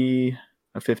be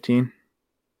a 15.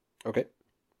 Okay.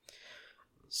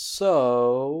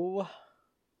 So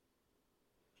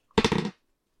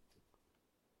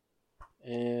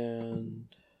and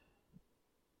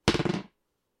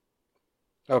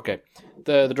okay.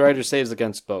 The Drider saves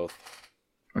against both.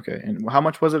 Okay, and how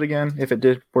much was it again, if it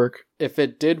did work? If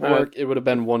it did work, it would have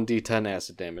been 1d10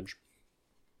 acid damage.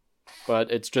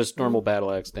 But it's just normal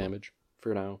battle axe damage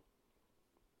for now.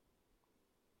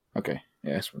 Okay,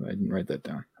 yes, I didn't write that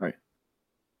down. All right.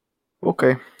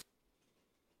 Okay.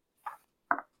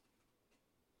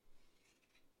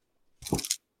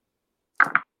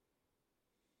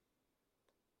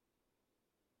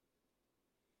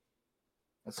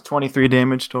 That's 23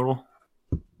 damage total.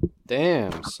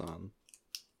 Damn, son.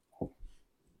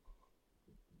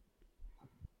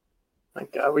 My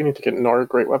God, we need to get Nora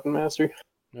Great Weapon Mastery.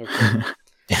 Okay.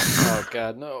 Oh,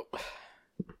 God, no.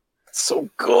 It's so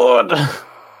good.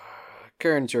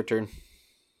 Karen, it's your turn.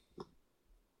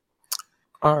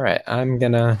 All right, I'm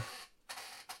gonna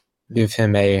give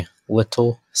him a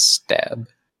little stab.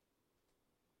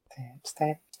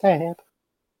 Stab.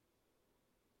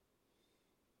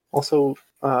 Also,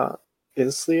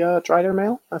 is the Drider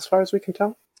male, as far as we can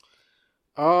tell?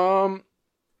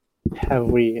 Have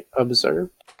we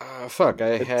observed? Fuck,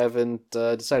 I haven't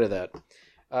decided that.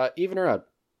 Even or odd?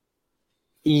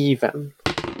 Even.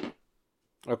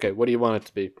 Okay, what do you want it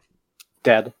to be?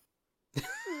 Dead.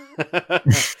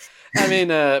 I mean,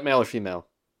 male or female?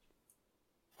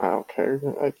 I don't care.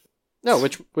 No,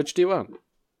 which do you want?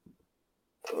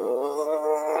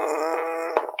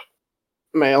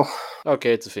 Male.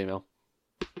 Okay, it's a female.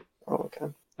 Oh, okay.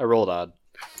 I rolled odd.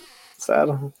 Sad.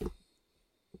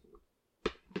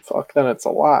 Fuck, then it's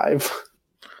alive.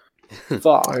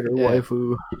 Fuck. Spider Yeah.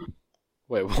 waifu.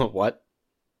 Wait, what?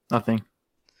 Nothing.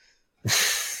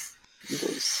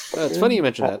 It's funny you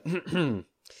mention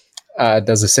that.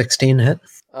 Does a 16 hit?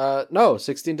 No,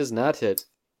 16 does not hit.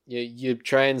 You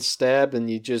try and stab, and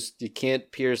you can't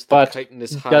pierce the But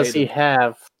chitinous hide. does he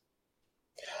have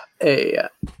a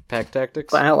Pack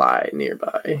tactics? ally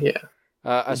nearby? Yeah.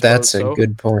 I suppose That's a so.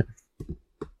 good point.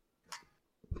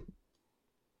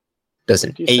 Does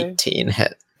an What'd you say? 18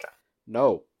 hit?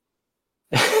 No.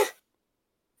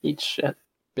 Eat shit.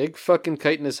 Big fucking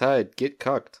chitinous hide. Get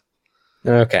cucked.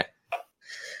 Okay.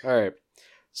 Alright.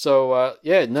 So,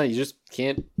 no, you just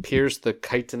can't pierce the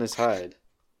chitinous hide.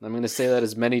 I'm going to say that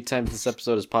as many times this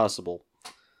episode as possible.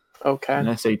 Okay.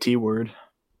 An SAT word.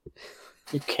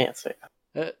 You can't say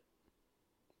that.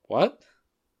 What?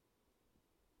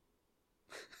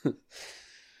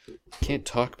 Can't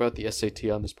talk about the SAT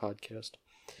on this podcast.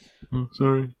 Oh,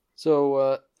 sorry.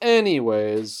 So,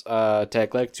 anyways,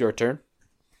 Taklek, it's your turn.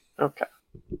 Okay.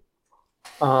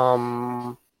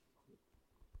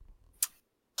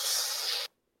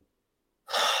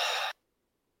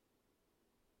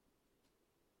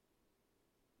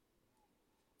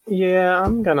 Yeah,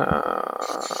 I'm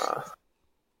gonna...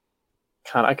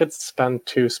 God, I could spend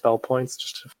 2 spell points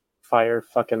just to fire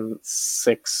fucking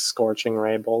 6 Scorching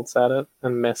Ray bolts at it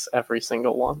and miss every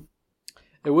single one.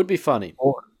 It would be funny.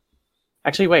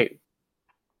 Actually, wait.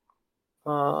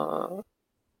 I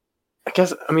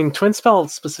guess, Twin Spell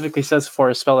specifically says for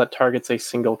a spell that targets a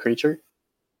single creature.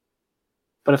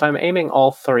 But if I'm aiming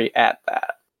all 3 at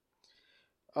that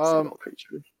single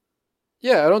creature...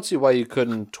 Yeah, I don't see why you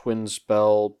couldn't twin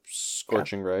spell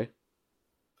Scorching Ray.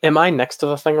 Am I next to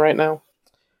the thing right now?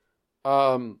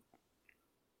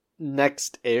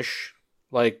 Next-ish.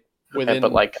 Like, within... Okay,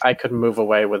 but, like, I could move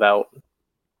away without...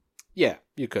 Yeah,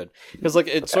 you could. Because, like,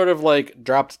 it sort of, like,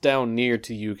 dropped down near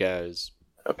to you guys.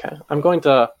 Okay. I'm going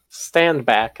to stand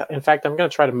back. In fact, I'm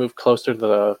going to try to move closer to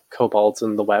the kobolds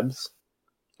and the webs.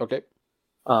 Okay.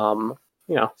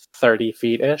 30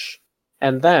 feet-ish.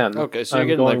 And then... Okay, so you're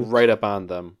getting, like, right up on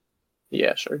them.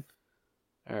 Yeah, sure.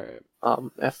 Alright.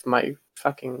 If my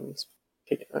fucking...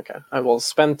 Okay. I will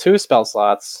spend 2 spell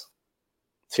slots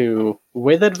to,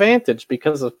 with advantage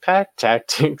because of pack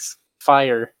tactics,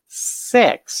 fire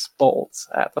 6 bolts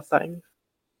at the thing.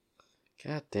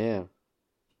 God damn.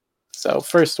 So,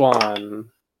 first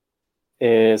one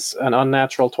is an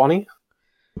unnatural 20.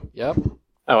 Yep.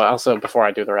 Oh, also, before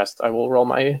I do the rest, I will roll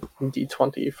my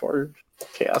d20 for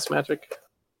chaos magic.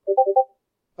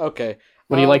 Okay.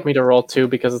 Would you like me to roll 2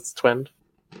 because it's twinned?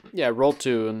 Yeah, roll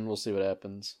 2 and we'll see what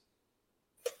happens.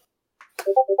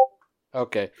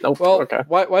 Okay. Nope. Well, Okay.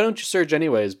 why don't you surge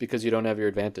anyways? Because you don't have your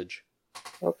advantage.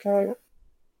 Okay.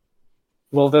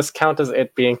 Will this count as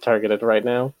it being targeted right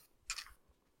now?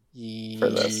 For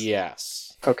this?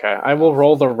 Yes. Okay, I will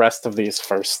roll the rest of these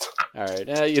first. Alright.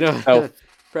 Oh,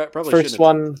 probably first shouldn't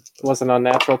one was an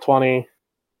unnatural 20.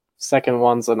 Second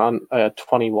one's an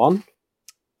 21.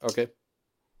 Okay.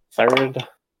 Third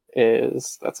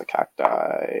is... That's a cock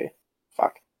die.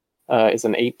 Fuck. Is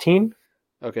an 18.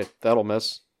 Okay, that'll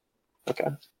miss. Okay.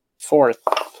 Fourth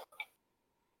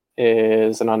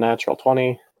is an unnatural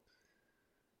 20.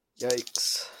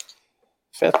 Yikes.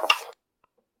 Fifth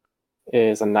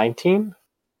is a 19.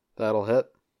 That'll hit.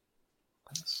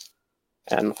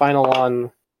 And the final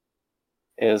one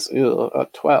is a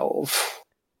 12.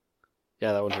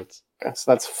 Yeah, that one hits. Okay,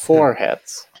 so that's 4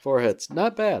 hits, 4 hits.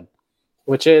 Not bad.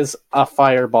 which is a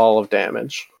fireball of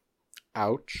damage.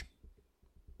 Ouch.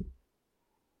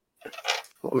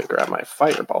 Let me grab my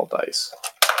fireball dice.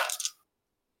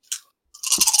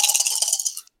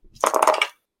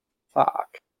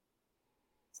 Fuck.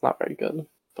 It's not very good,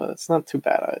 but it's not too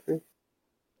bad either.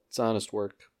 It's honest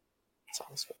work. It's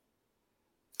honestly.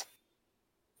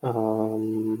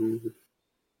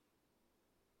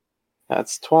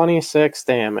 That's 26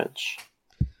 damage.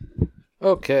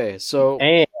 Okay, so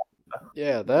And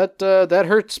yeah, that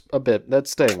hurts a bit. That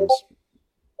stings.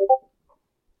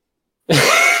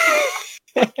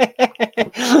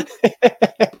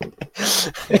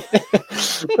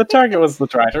 the target was the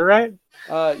drider, right?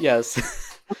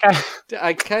 Yes. Okay.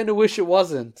 I kind of wish it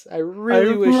wasn't. I I'm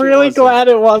really wish it really wasn't. glad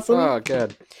it wasn't. Oh,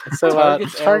 good. So,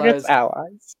 Target's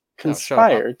allies No, shut up.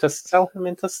 conspired to sell him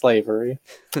into slavery.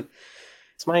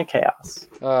 It's my chaos.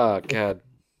 Oh, God.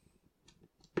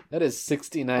 That is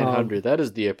 6,900. That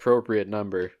is the appropriate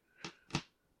number.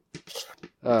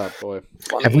 Oh, boy.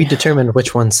 Have we determined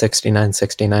which one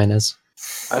 6969 is?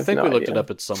 I think we looked it up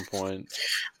at some point.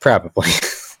 Probably.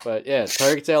 But yeah,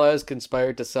 target's allies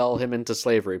conspired to sell him into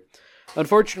slavery.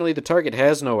 Unfortunately, the target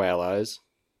has no allies.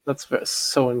 That's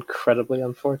so incredibly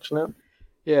unfortunate.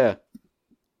 Yeah.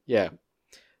 Yeah.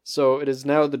 So it is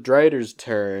now the Drider's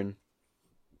turn.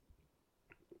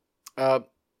 The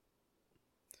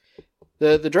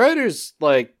Drider's,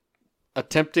 like,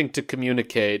 attempting to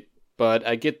communicate, but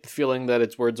I get the feeling that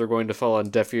its words are going to fall on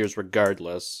deaf ears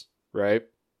regardless, right?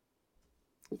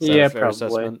 Is that Yeah, a fair probably.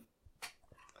 assessment?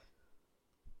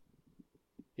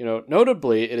 You know,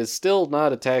 notably, it is still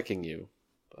not attacking you.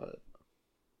 But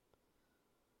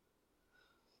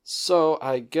so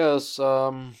I guess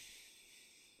the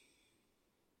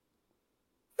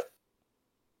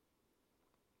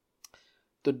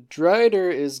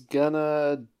Drider is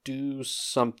gonna do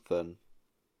something.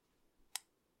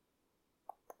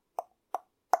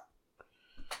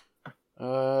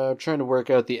 Trying to work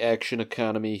out the action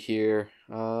economy here.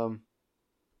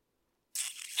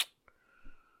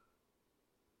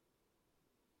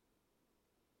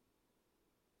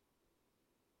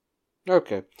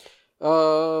 Okay.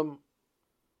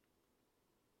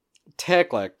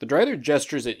 Tacklack. The Drider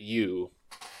gestures at you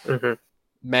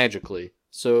magically.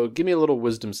 So give me a little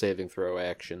wisdom saving throw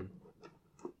action.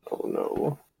 Oh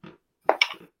no.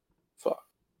 Fuck.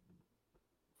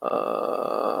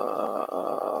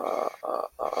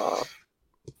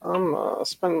 I'm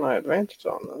spending my advantage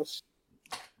on this.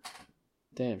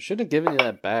 Damn, should have given you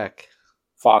that back.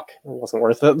 Fuck. It wasn't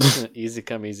worth it. Easy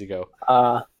come, easy go.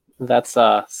 That's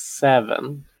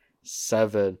 7.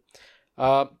 7.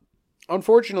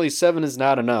 Unfortunately, 7 is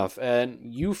not enough, and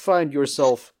you find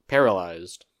yourself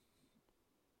paralyzed.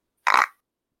 I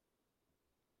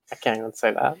can't even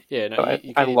say that. Yeah, no, But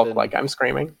you I can't look even, like I'm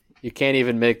screaming. You can't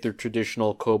even make the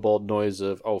traditional kobold noise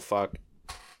of, oh fuck.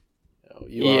 No,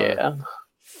 you are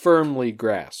firmly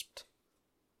grasped.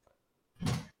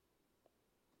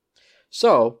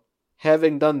 So,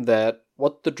 having done that,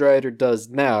 what the Drider does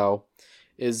now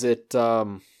is it, you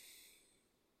know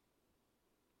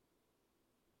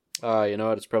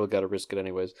what, it's probably got to risk it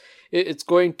anyways. It's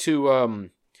going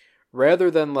to, rather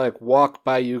than, like, walk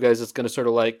by you guys, it's going to sort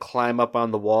of, like, climb up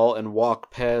on the wall and walk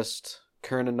past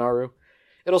Kern and Naru.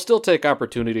 It'll still take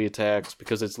opportunity attacks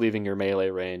because it's leaving your melee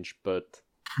range, but...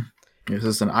 This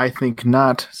is an I think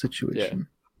not situation.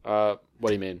 Yeah. What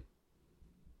do you mean?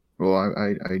 Well,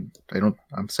 I don't.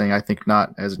 I'm saying I think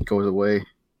not as it goes away.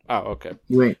 Oh, okay.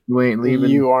 You ain't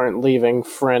leaving. You aren't leaving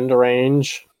friend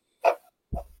range.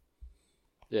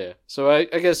 Yeah. So I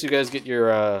guess you guys get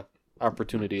your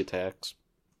opportunity attacks.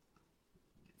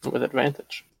 With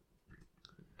advantage.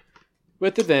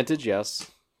 With advantage, yes.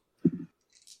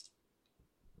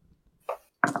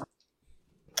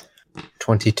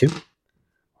 22.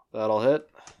 That'll hit.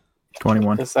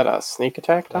 21. Is that a sneak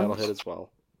attack time? That'll hit as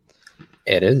well.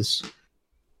 It is.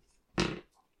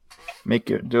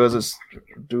 Make it. Does it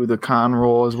do the con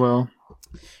roll as well?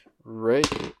 Right.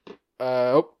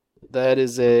 That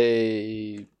is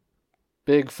a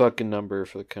big fucking number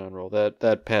for the con roll.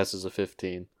 That passes a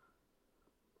 15.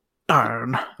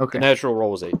 Darn. Okay. The natural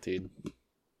roll was 18. I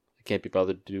can't be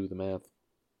bothered to do the math.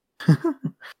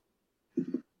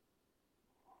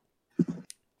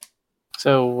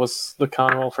 So was the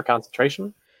con roll for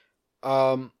concentration?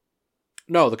 No,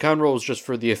 the con roll is just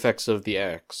for the effects of the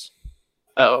axe.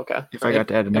 Oh, okay. If I got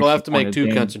to add an It'll extra have to make point 2 of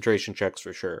damage. concentration checks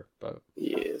for sure, but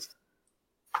Yes.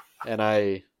 and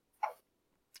I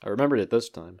remembered it this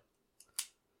time.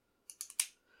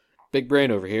 Big brain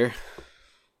over here.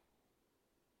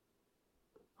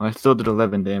 I still did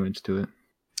 11 damage to it.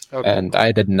 Okay. And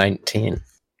I did 19.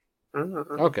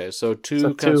 Okay, so 2 So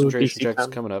 2 concentration DC checks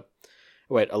 10. coming up.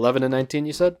 Wait, 11 and 19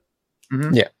 you said?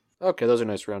 Mm-hmm. Yeah. Okay, those are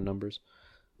nice round numbers.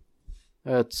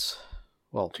 That's,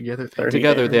 well, Together, 30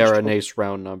 together they damage are a total. nice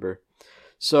round number.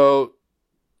 So,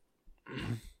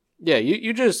 Yeah,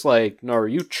 you just like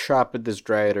Nora, you chop at this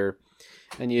drider,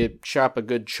 and you chop a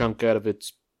good chunk out of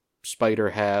its spider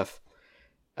half,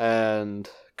 and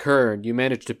Kern, you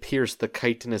manage to pierce the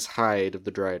chitinous hide of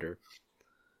the drider.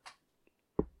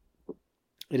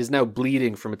 It is now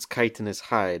bleeding from its chitinous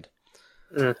hide.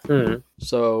 Mm-hmm.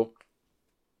 So,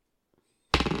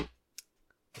 the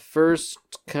first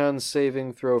con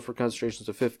saving throw for concentration is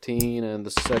a 15, and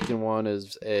the second one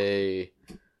is a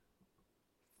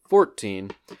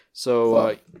 14.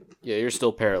 So, yeah, you're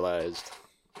still paralyzed.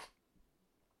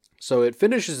 So it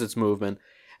finishes its movement,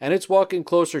 and it's walking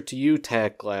closer to you,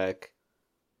 Taklak.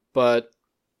 But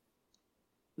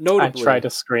notably, I try to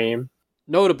scream.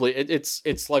 Notably,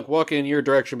 it's like walking in your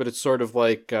direction, but it's sort of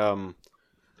like I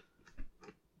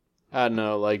don't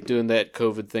know, like doing that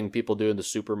COVID thing people do in the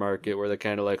supermarket, where they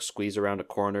kind of like squeeze around a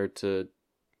corner to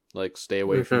like stay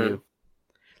away from you.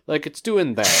 Like it's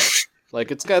doing that.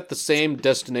 Like it's got the same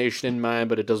destination in mind,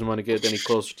 but it doesn't want to get any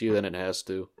closer to you than it has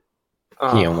to.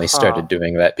 He only started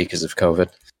doing that because of COVID.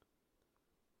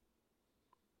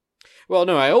 Well,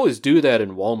 no, I always do that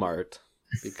in Walmart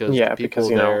because the people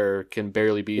you know, there can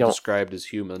barely be described as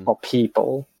human. Well,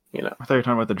 people, you know. I thought you were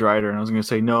talking about the drider, and I was going to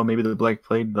say no, maybe the Black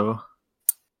Plague though.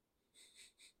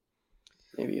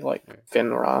 Maybe like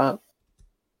fin rot.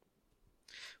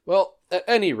 Well, at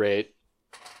any rate,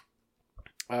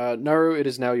 Naru, it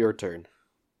is now your turn.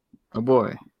 Oh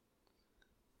boy.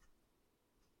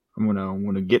 I'm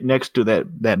gonna get next to that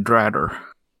drider.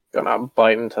 Gonna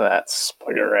bite into that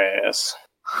spider ass.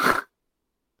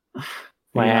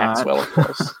 My axe will, of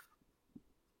course.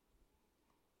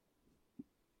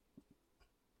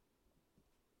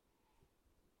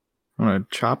 I'm gonna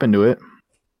chop into it.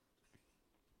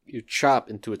 You chop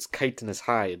into its chitinous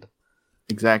hide.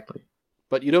 Exactly.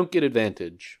 But you don't get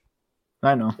advantage.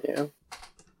 I know. Yeah.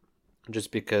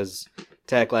 Just because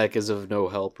Taklak is of no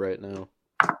help right now.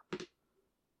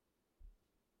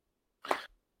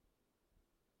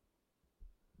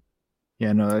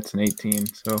 Yeah, no, that's an 18,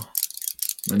 so...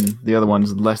 And the other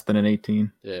one's less than an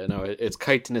 18. Yeah, no, its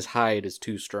chitinous hide is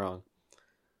too strong.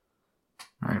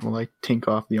 Alright, well, I tink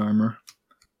off the armor.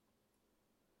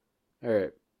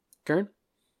 Alright. Kern?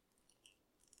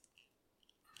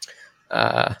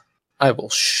 I will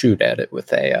shoot at it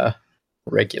with a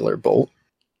regular bolt.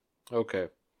 Okay.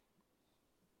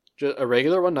 Just a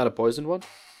regular one, not a poisoned one?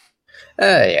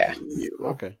 Yeah.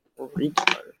 Okay.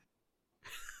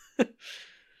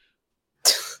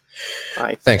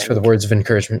 Thanks for the words of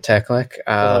encouragement, Taklak.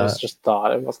 Well, it was just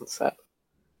thought, it wasn't said.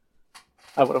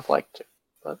 I would have liked to,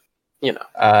 but, you know.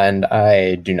 And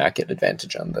I do not get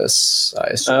advantage on this, I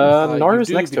assume. Naru's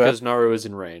you do next to because it. Naru is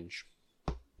in range.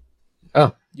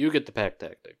 Oh. You get the pack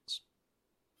tactics.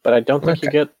 But I don't think Okay.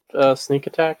 you get sneak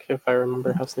attack, if I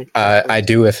remember how sneak attack I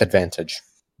do with advantage.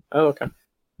 Oh, okay.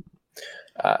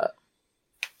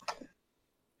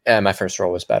 My first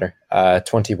roll was better.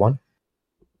 21.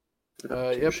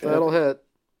 Yep, that'll hit.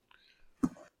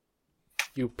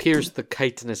 You pierce the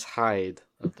chitinous hide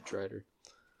of the drider.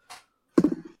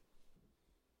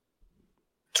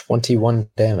 21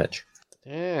 damage.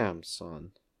 Damn,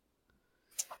 son.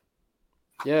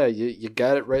 Yeah, you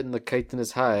got it right in the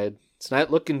chitinous hide. It's not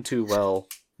looking too well.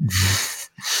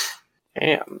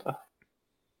 And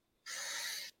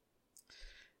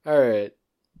Alright.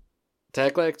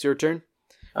 Taklak, it's your turn.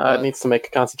 it needs to make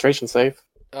a concentration save.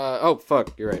 Oh,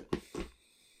 fuck, you're right.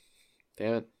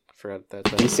 Damn it. I forgot that.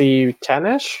 DC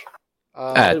 10-ish?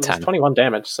 It was 10. 21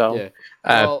 damage, so... Yeah.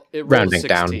 Well, it rolled Rounding a 16.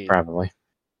 down, probably.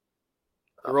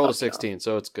 I rolled a 16,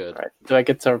 so it's good. Right. Do I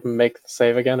get to make the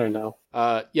save again, or no?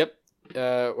 Yep.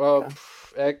 Well,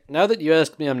 now that you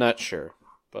ask me, I'm not sure,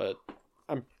 but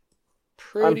I'm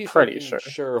pretty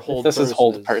sure. Hold This is person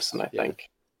hold person, I yeah. think.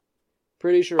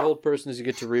 Pretty sure hold person is you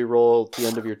get to re-roll at the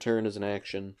end of your turn as an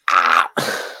action.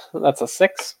 That's a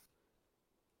 6.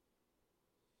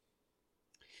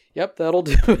 Yep, that'll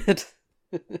do it.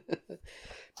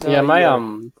 Yeah, my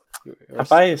you're have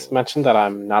I still- mentioned that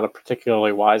I'm not a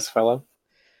particularly wise fellow?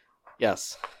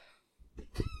 Yes.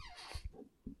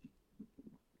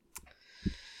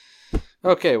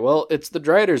 Okay, well, it's the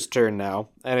Drider's turn now,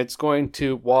 and it's going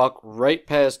to walk right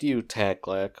past you,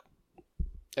 Taklak.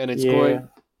 And it's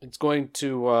going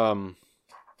to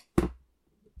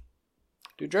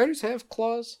do Driders have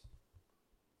claws?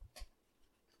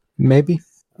 Maybe.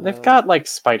 They've got like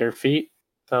spider feet,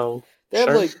 so They have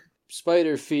sure. like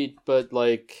spider feet, but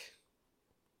like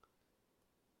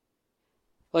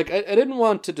I didn't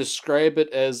want to describe it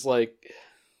as like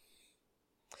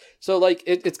so like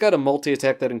it's got a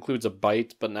multi-attack that includes a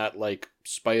bite, but not like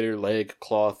spider leg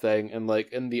claw thing, and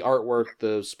like in the artwork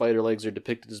the spider legs are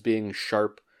depicted as being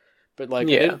sharp, but like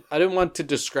Yeah. I didn't want to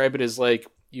describe it as like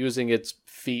using its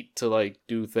feet to like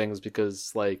do things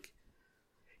because like,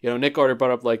 you know, Nick already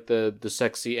brought up like the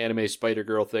sexy anime Spider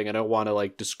Girl thing. I don't want to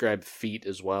like describe feet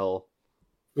as well.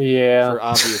 Yeah. For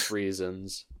obvious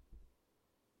reasons.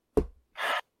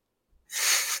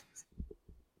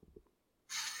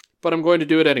 But I'm going to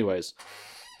do it anyways.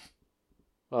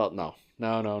 Well, no.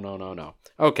 No.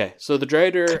 Okay, so the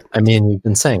Drider... I mean, you've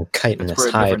been saying chitinous That's for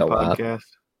a hide a different lot. podcast.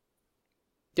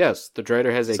 Yes, the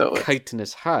Drider has a So it's-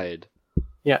 chitinous hide.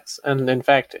 Yes, and in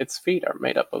fact, its feet are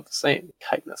made up of the same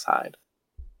chitinous hide.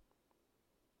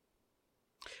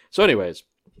 So anyways,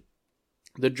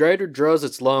 the Drider draws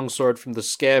its long sword from the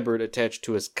scabbard attached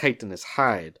to its chitinous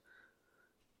hide.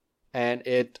 And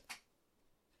it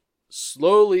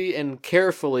slowly and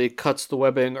carefully cuts the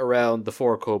webbing around the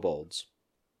 4 kobolds.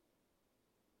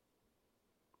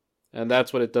 And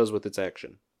that's what it does with its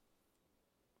action.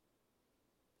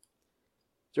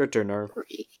 It's your turn, Nora.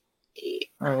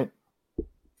 Alright.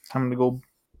 Time to go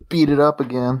beat it up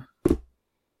again.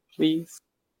 Please.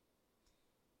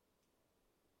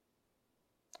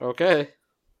 Okay.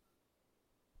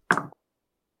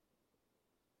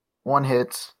 1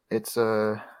 hits. It's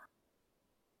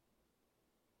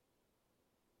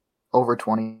over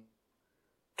 20.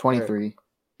 23.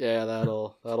 Yeah,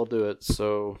 that'll do it.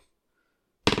 So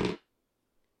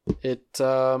it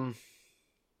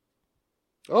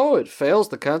it fails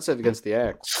the con save against the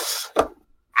axe.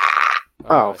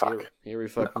 Fuck. Here we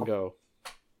fucking go.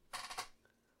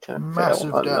 Can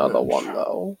Massive fail another damage. one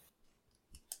though.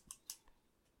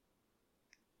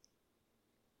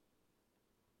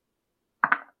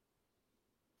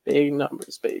 Big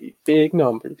numbers, baby. Big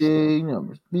numbers. Big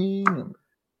numbers. Big numbers.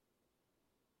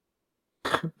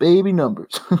 Baby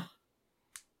numbers.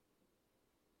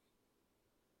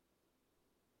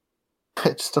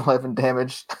 Just 11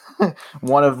 damage.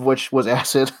 One of which was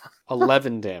acid.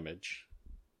 11 damage.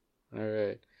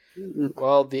 Alright.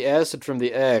 Well, the acid from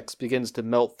the axe begins to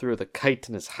melt through the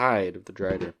chitinous hide of the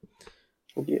Drider.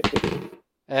 Yeah.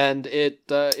 And it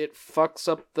fucks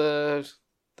up the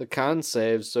con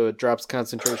save, so it drops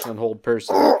concentration on hold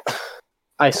person.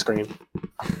 I scream.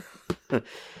 Kern,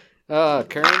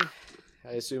 I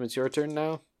assume it's your turn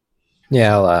now?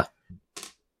 Yeah, I'll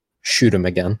shoot him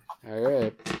again.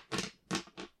 Alright.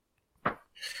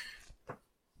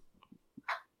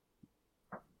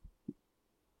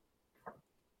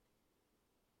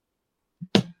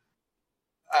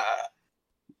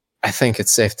 I think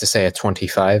it's safe to say a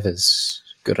 25 is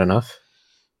good enough.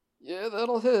 Yeah,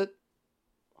 that'll hit.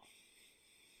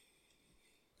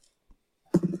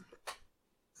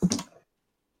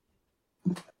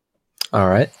 All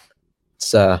right.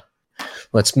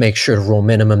 Let's make sure to roll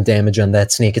minimum damage on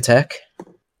that sneak attack.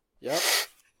 Yep.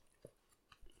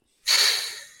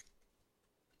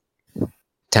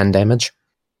 10 damage.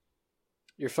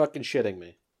 You're fucking shitting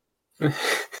me.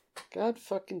 God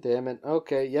fucking damn it.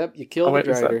 Okay, yep, you killed Oh, wait,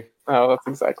 the is that- Drider. Oh, that's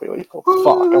exactly lethal.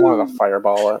 Fuck, I wanted to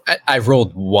fireball it. I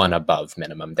rolled 1 above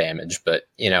minimum damage, but,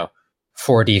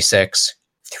 4d6,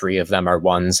 3 of them are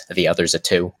 1s, the other's a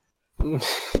 2.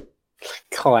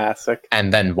 Classic.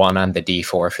 And then 1 on the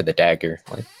d4 for the dagger.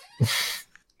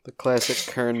 The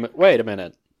classic Kern... Wait a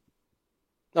minute.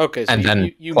 Okay, so And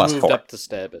then you plus moved 4. up to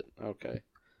stab it. Okay.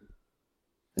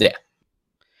 Yeah.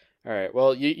 Alright,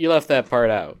 well, you left that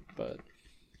part out, but...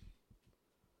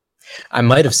 I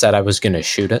might have said I was going to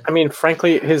shoot it, I mean,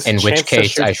 frankly, his in which chance to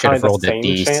case shoot's I should have probably rolled the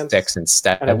a same d6 chance,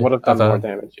 instead and it would have done of more a...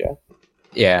 damage, yeah.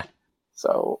 Yeah.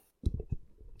 So,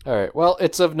 Alright, well,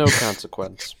 it's of no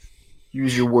consequence.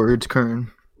 Use your words,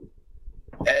 Kern.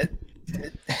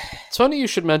 It's funny you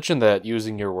should mention that,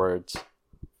 using your words.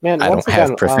 man, I once don't again,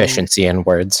 have proficiency in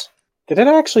words. did it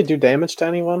actually do damage to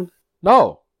anyone?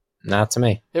 No! Not to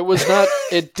me. It was not...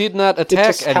 It did not attack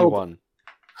just held- anyone.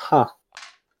 Huh.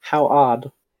 How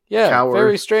odd. Yeah, Coward.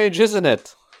 very strange, isn't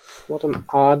it? What an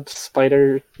odd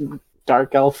spider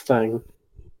dark elf thing.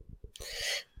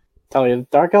 Tell you,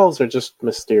 dark elves are just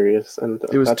mysterious, and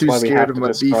It was that's too why we scared have of to my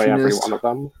destroy every beefiness. one of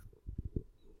them.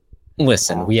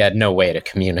 Listen, we had no way to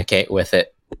communicate with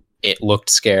it. It looked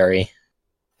scary.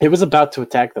 It was about to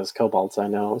attack those kobolds, I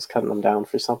know. It was cutting them down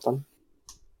for something.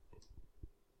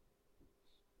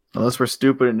 Unless we're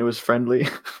stupid and it was friendly.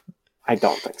 I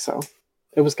don't think so.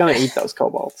 It was going to eat those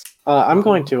kobolds. I'm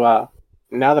going to,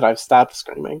 now that I've stopped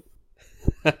screaming,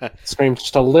 scream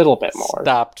just a little bit more.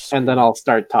 Stopped. And then I'll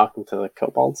start talking to the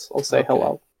kobolds. I'll say Okay.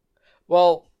 hello.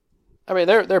 Well, I mean,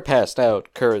 they're passed out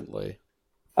currently.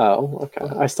 Oh, okay.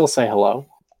 I still say hello.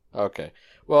 Okay.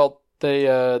 Well,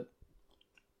 they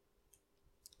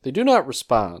do not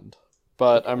respond,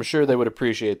 but I'm sure they would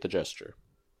appreciate the gesture.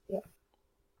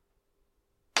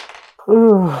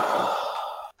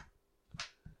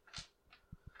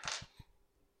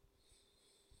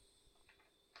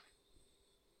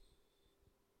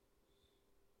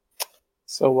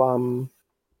 So,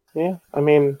 yeah, I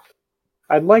mean,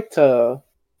 I'd like to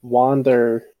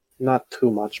wander, not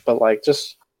too much, but like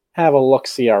just have a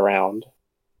look-see around.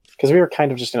 Because we were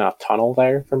kind of just in a tunnel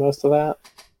there for most of that,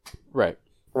 Right.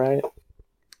 right?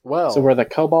 Well, So were the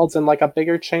kobolds in like a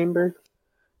bigger chamber?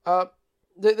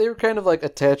 they were kind of like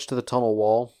attached to the tunnel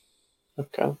wall.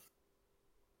 Okay.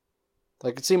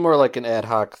 Like it seemed more like an ad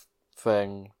hoc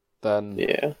thing than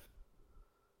Yeah.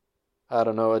 I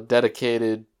don't know, a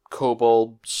dedicated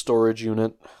kobold storage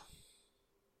unit.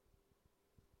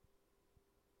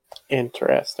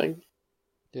 Interesting.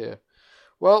 Yeah.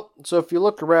 Well, so if you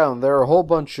look around, there are a whole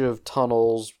bunch of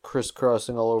tunnels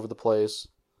crisscrossing all over the place.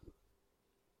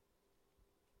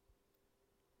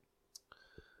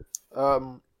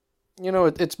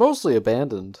 It's mostly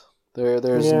abandoned.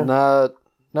 There's Yeah. not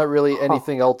really Huh.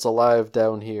 anything else alive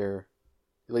down here.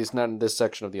 At least not in this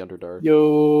section of the Underdark.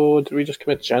 Yo, did we just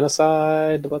commit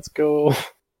genocide? Let's go.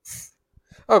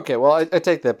 Okay, well, I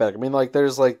take that back. I mean, like,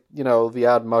 there's, like, the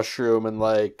odd mushroom and,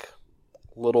 like,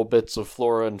 little bits of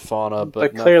flora and fauna,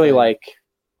 But but clearly, nothing. like,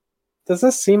 does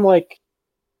this seem like,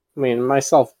 I mean,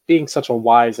 myself being such a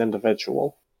wise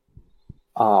individual,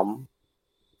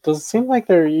 does it seem like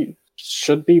there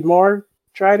should be more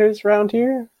Driders around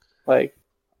here? Like,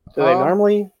 do they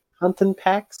normally hunt in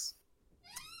packs?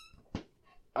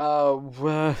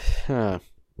 Huh.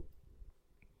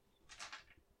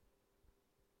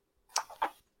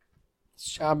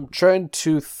 I'm trying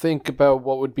to think about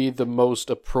what would be the most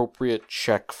appropriate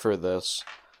check for this.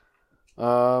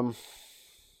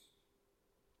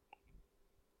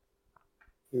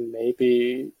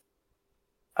 Maybe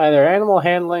either animal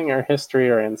handling or history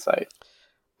or insight.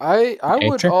 I would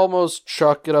Nature? almost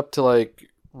chalk it up to, like,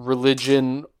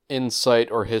 religion,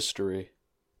 insight, or history.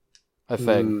 I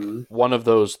think. One of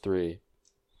those three.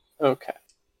 Okay.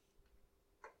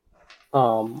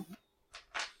 All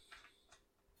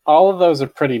of those are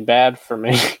pretty bad for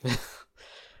me.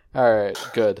 Alright,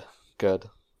 good.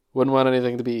 Wouldn't want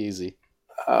anything to be easy.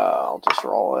 I'll just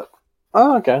roll it.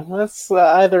 Oh, okay. That's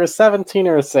either a 17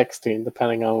 or a 16,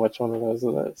 depending on which one of those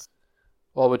it is.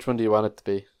 Well, which one do you want it to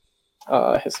be?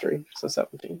 History, so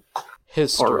 17.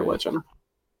 History. Or religion.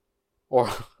 Or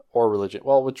religion.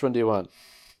 Well, which one do you want?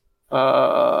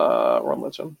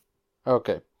 Religion.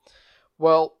 Okay.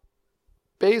 Well,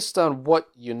 based on what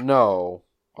you know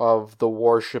of the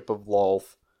worship of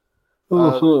Lolth,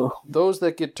 those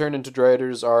that get turned into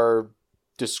Driders are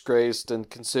disgraced and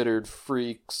considered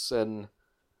freaks, and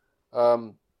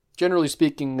generally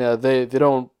speaking, they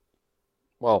don't.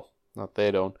 Well, not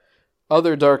they don't.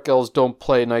 Other Dark Elves don't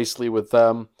play nicely with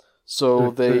them,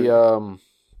 so they're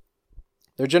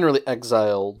generally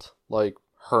exiled, like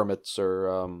hermits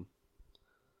or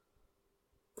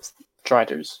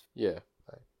Driders. Yeah.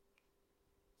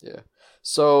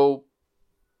 So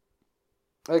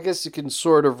I guess you can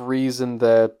sort of reason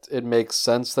that it makes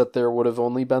sense that there would have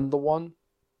only been the one.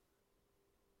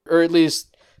 Or at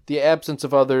least the absence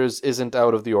of others isn't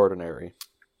out of the ordinary.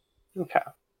 Okay.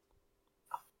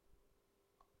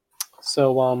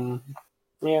 So,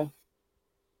 yeah.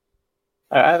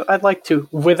 I'd like to,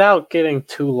 without getting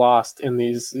too lost in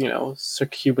these,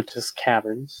 circuitous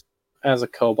caverns. As a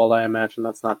kobold, I imagine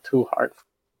that's not too hard.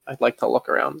 I'd like to look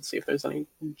around and see if there's any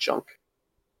junk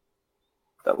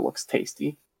that looks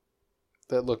tasty.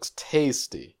 That looks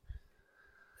tasty.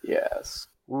 Yes.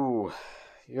 Ooh,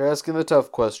 you're asking the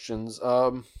tough questions.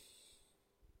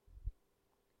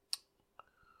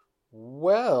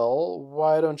 Well,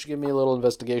 why don't you give me a little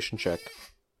investigation check?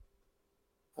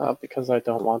 Because I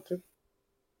don't want to.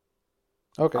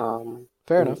 Okay,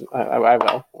 fair enough. I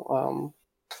will.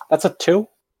 That's a 2?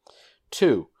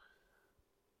 2.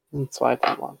 That's why I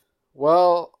don't want.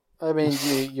 Well, I mean,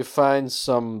 you find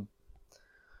some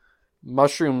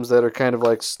mushrooms that are kind of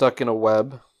like stuck in a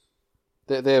web.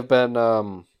 They have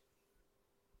been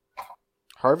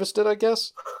harvested, I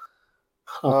guess.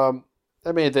 Huh.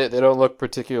 I mean, they don't look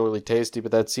particularly tasty,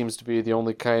 but that seems to be the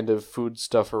only kind of food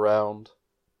stuff around.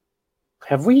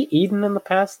 Have we eaten in the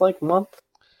past, month?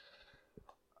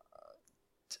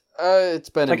 It's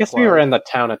been I guess implied. we were in the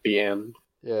town at the end,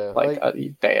 Yeah, a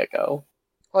day ago.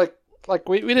 Like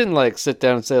we didn't sit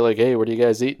down and say hey, what are you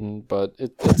guys eating? But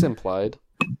it's implied.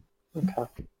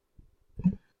 Okay.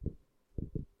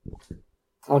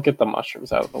 I'll get the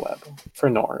mushrooms out of the web for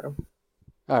Noru.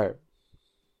 All right.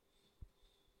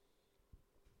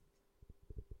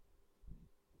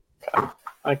 Okay.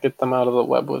 I get them out of the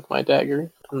web with my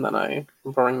dagger, and then I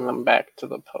bring them back to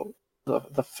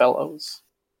the fellows.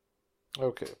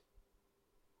 Okay.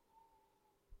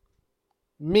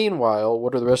 Meanwhile,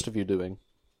 what are the rest of you doing?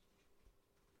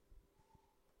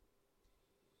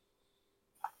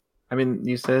 I mean,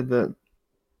 you said that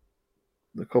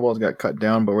the kobolds got cut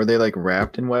down, but were they like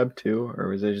wrapped in web too, or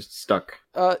was they just stuck?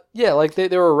 Yeah, like they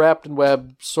were wrapped in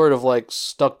web, sort of like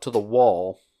stuck to the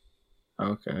wall.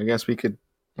 Okay, I guess we could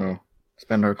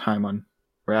spend our time on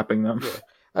wrapping them. Yeah.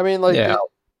 I mean, like Yeah,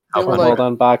 they were Kobold like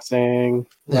unboxing.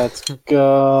 Let's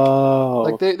go.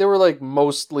 like they were like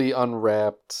mostly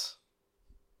unwrapped.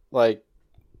 Like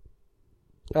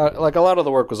a lot of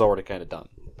the work was already kind of done.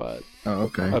 But Oh,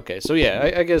 okay. okay, so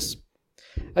yeah, I guess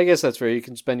that's fair. You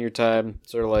can spend your time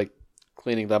sort of like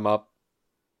cleaning them up.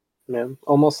 Man,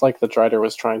 almost like the Drider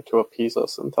was trying to appease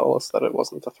us and tell us that it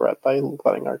wasn't a threat by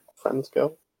letting our friends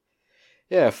go.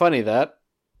 Yeah, funny that.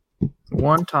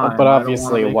 One time, But I don't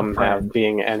obviously, wanna it make a wouldn't have friend.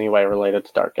 being anyway related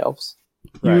to Dark Elves.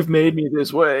 You've made me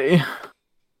this way.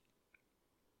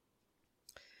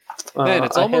 Man,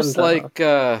 it's almost like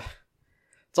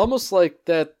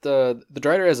that the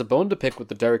Drider has a bone to pick with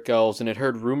the Dark Elves, and it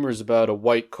heard rumors about a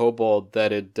white kobold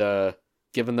that had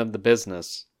given them the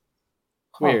business.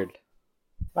 Weird.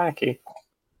 Wacky.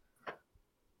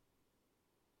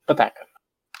 But that could.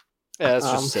 Yeah,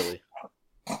 that's just silly.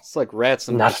 It's like rats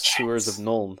in the Not a sewers chance. of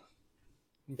Nuln.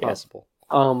 Impossible.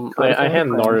 I hand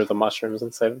Noru the mushrooms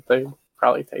and say that they're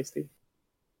probably tasty.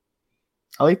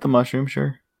 I'll eat the mushroom,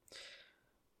 sure.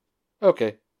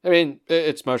 Okay. I mean,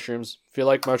 it's mushrooms. If you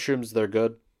like mushrooms, they're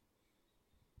good.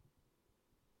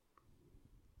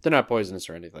 They're not poisonous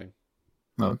or anything.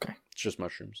 Okay. It's just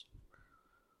mushrooms.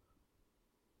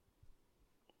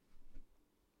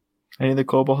 Any of the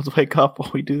kobolds wake up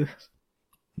while we do this?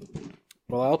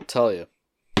 Well, I'll tell you.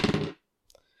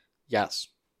 Yes.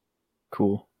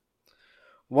 Cool.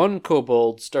 One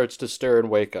kobold starts to stir and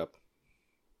wake up.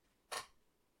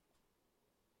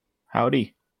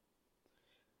 Howdy.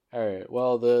 Alright,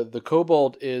 well, the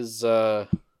kobold is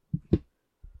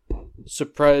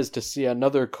surprised to see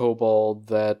another kobold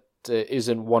that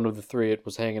isn't one of the three it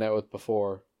was hanging out with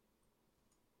before.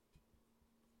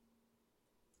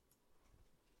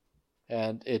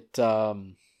 And it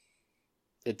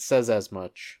says as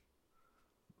much.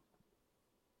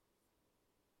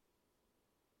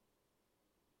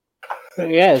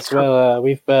 Yes, well,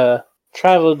 we've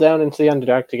traveled down into the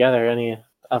Underdark together. Any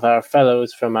of our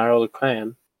fellows from our old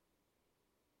clan?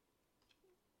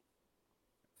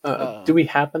 Do we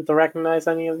happen to recognize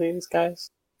any of these guys?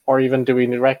 Or even do we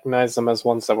recognize them as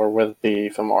ones that were with the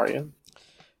Fomorian?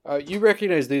 You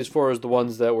recognize these four as the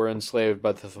ones that were enslaved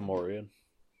by the Fomorian.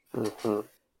 Mm-hmm.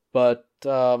 But,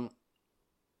 I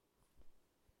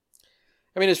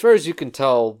mean, as far as you can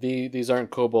tell, these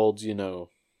aren't kobolds you know.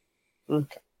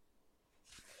 Okay.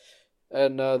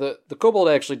 And the kobold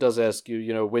actually does ask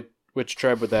you, which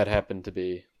tribe would that happen to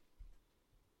be?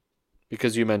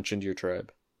 Because you mentioned your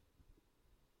tribe.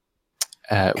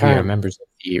 We are members of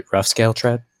the Rough Scale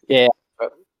tribe. Yeah.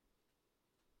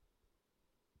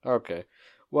 Okay.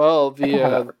 Well,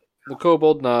 the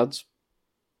kobold nods,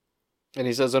 and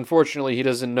he says, unfortunately, he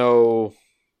doesn't know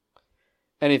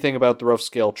anything about the Rough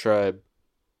Scale tribe.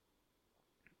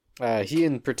 He,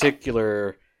 in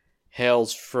particular,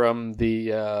 hails from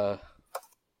the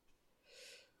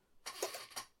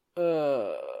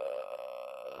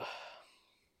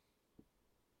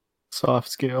Soft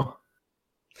scale.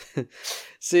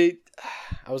 See,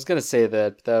 I was gonna say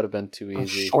that, but that would have been too A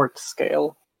easy. short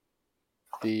scale.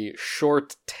 The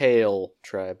Short Tail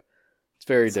tribe. It's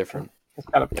very different. It's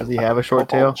gotta be Does he have a short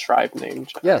Kobold tail? tribe name.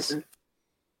 Yes.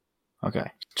 Okay.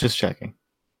 Just checking.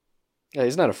 Yeah,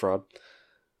 he's not a fraud.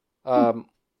 At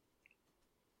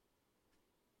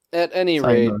any Side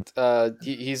rate, note.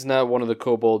 he's not one of the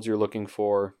kobolds you're looking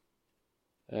for,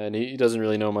 and he doesn't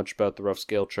really know much about the Rough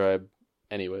Scale tribe,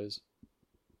 anyways.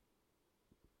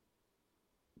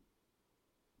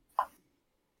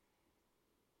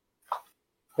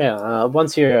 Yeah,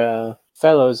 once your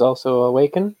fellows also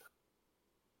awaken,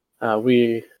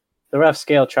 the Rough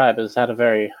Scale tribe has had a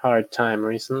very hard time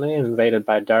recently, invaded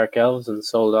by Dark Elves and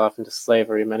sold off into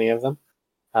slavery, many of them.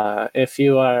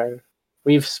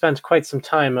 We've spent quite some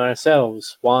time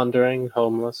ourselves wandering,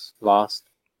 homeless, lost.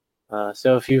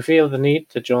 So if you feel the need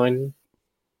to join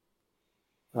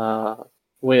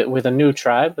with a new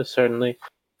tribe, certainly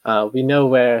we know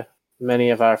where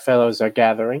many of our fellows are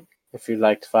gathering, if you'd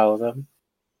like to follow them.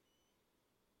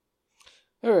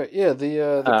 All right, yeah,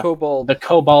 the kobold. The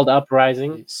Kobold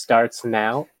uprising starts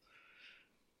now.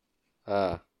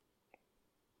 The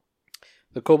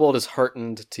kobold is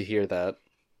heartened to hear that.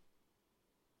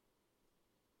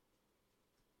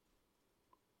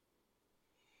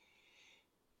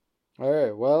 All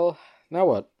right, well, now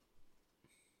what?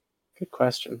 Good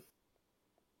question.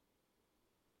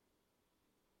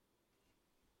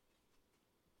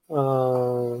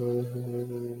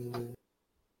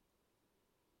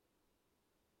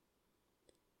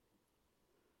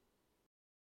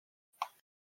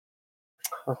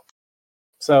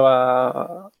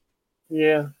 So,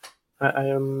 yeah, I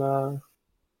am. I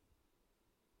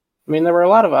mean, there were a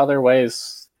lot of other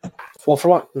ways. Well, for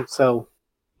one, so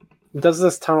does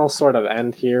this tunnel sort of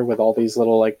end here with all these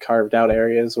little like carved out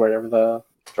areas wherever the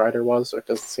Strider was, or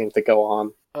does it seem to go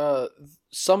on?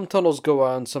 Some tunnels go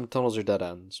on, some tunnels are dead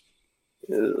ends.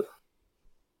 Ugh.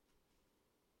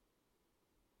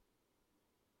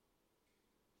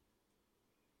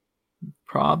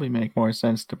 Probably make more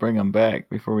sense to bring them back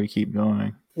before we keep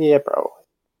going. Yeah, bro.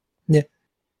 Yeah.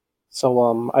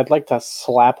 So, I'd like to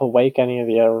slap awake any of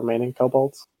the remaining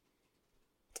kobolds.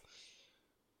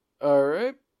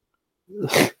 Alright.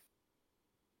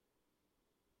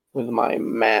 With my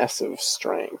massive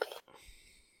strength.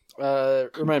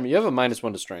 Remind me, you have a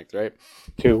 -1 to strength, right?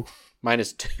 2.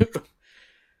 -2.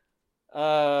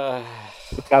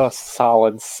 It's got a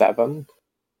solid 7.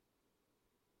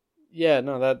 Yeah,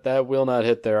 no, that will not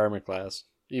hit their armor class,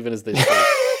 even as they sleep.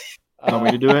 Want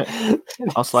me to do it?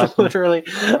 I'll slap them. Literally,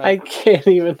 I can't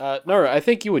even. No, I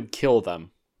think you would kill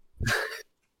them.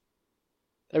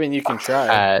 I mean, you can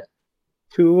try.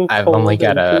 Too I've cold only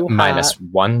got and a too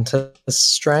 -1 to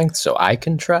strength, so I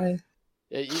can try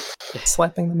Yeah,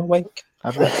 slapping them awake.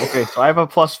 Okay, so I have a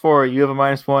 +4, you have a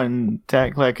 -1, and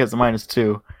Taklek has a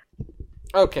 -2.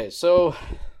 okay, so.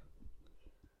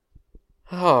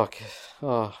 Oh, okay.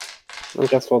 Oh. I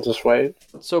guess we'll just wait.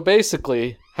 So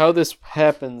basically, how this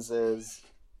happens is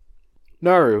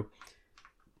Naru,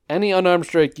 any unarmed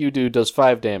strike you do does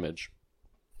 5 damage.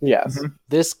 Yes. Mhm.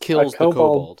 This kills the kobold.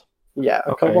 kobold. Yeah,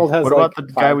 a Okay. kobold has What about the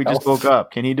guy 5 we just health. woke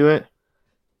up? Can he do it?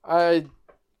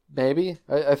 Maybe.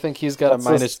 I think he's got That's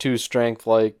a -2 strength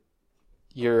like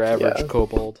your average Yeah.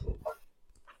 kobold.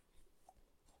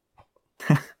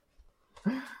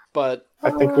 But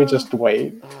I think we just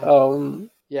wait.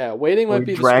 yeah, waiting We might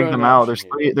be the drag strong them out. option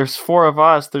There's here. There's 4 of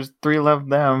us. There's 3 of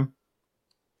them.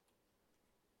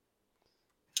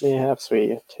 Perhaps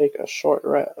we take a short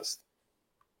rest.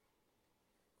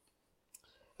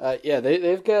 Yeah,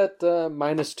 they've got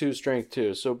 -2 strength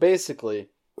too. So basically,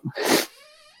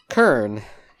 Kern,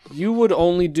 you would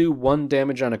only do 1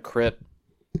 damage on a crit.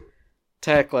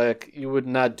 Taklek, you would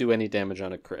not do any damage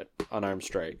on a crit unarmed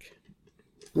strike.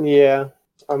 Yeah,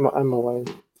 I'm away.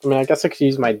 I mean, I guess I could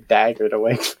use my dagger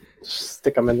to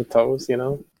stick them in the toes, you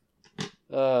know?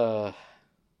 I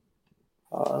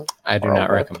do Or not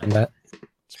I'll recommend that.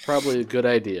 It's probably a good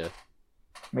idea.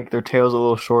 Make their tails a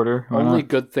little shorter. Why Only not?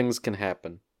 good things can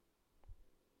happen.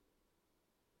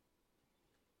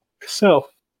 So,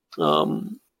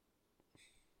 are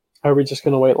we just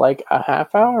going to wait like a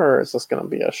half hour, or is this going to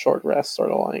be a short rest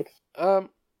sort of length?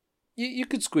 You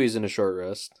could squeeze in a short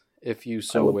rest if you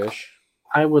so would- wish.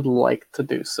 I would like to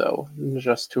do so,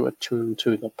 just to attune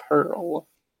to the pearl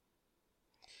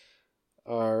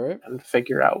All right. and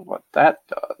figure out what that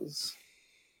does.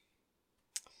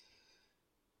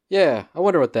 Yeah, I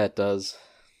wonder what that does.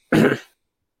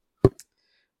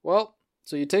 Well,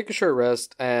 so you take a short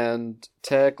rest, and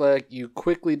Taklek, you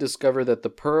quickly discover that the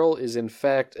pearl is in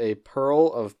fact a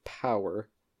pearl of power.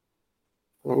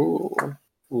 Ooh,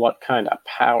 what kind of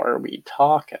power are we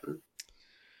talking?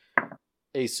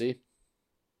 AC.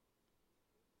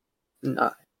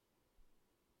 Nice.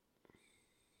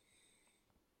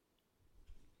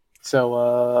 So,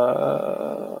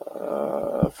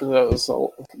 for those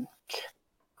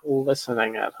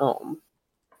listening at home,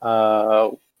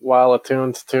 while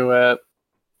attuned to it,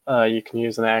 you can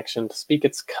use an action to speak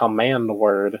its command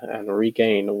word and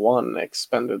regain 1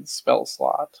 expended spell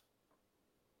slot.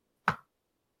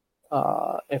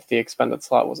 If the expended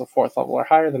slot was a 4th level or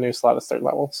higher, the new slot is 3rd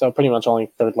level. So pretty much only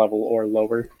 3rd level or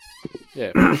lower.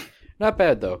 Yeah. Not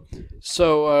bad, though.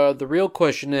 So, the real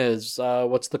question is,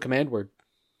 what's the command word?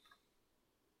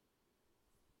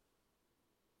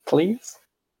 Please?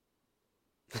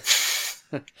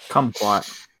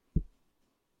 Kumquat.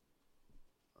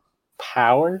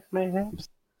 Power, mayhaps?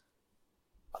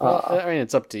 Well, I mean,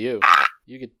 it's up to you.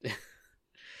 You could.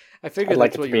 I figured I'd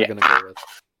like that's it what to you were be- going to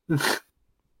go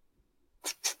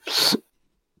with.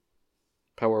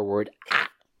 Power word.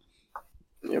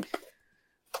 Yep.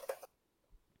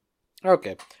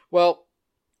 Okay. Well,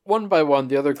 one by one,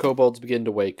 the other kobolds begin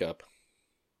to wake up.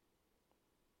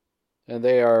 And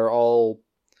they're all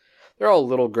a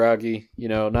little groggy, you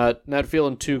know, not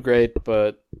feeling too great,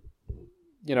 but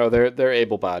you know, they're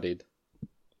able-bodied.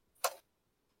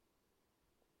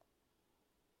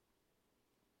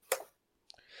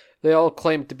 They all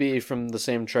claim to be from the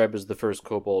same tribe as the first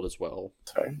kobold as well.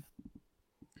 Sorry.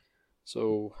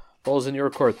 So, ball's in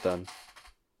your court then.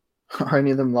 Are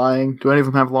any of them lying? Do any of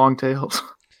them have long tails?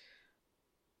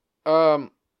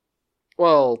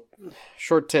 Well,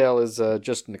 short tail is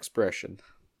just an expression.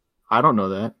 I don't know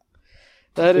that.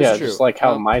 That is Yeah, true. just like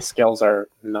how my scales are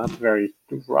not very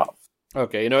rough.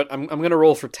 Okay, you know what? I'm gonna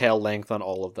roll for tail length on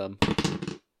all of them.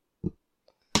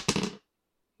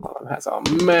 One has a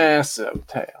massive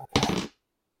tail.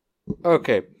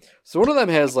 Okay, so one of them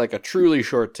has like a truly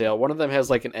short tail. One of them has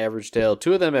like an average tail.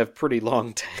 Two of them have pretty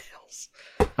long tails.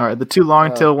 All right, the two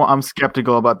long tail. I'm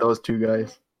skeptical about those two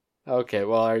guys. Okay,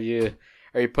 well, are you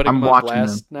putting I'm them on watching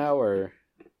blast now, or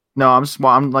No,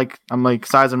 I'm like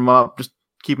sizing them up, just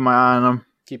keeping my eye on them.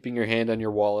 keeping your hand on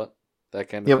your wallet, that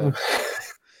kind of Yep.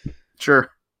 thing?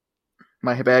 Sure.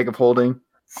 My bag of holding.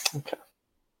 Okay.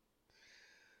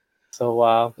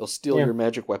 So, They'll steal Yeah. your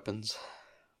magic weapons.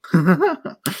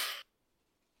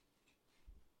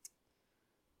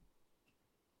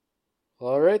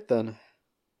 All right then.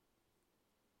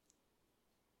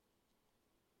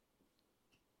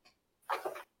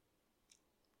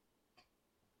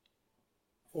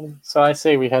 so I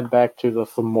say we head back to the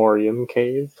Fomorian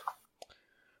cave.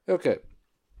 Okay.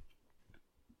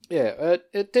 Yeah,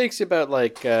 it takes you about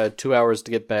like 2 hours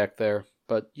to get back there,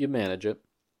 but you manage it.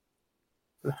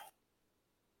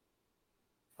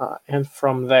 And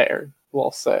from there,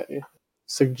 we'll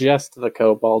suggest to the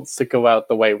kobolds to go out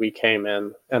the way we came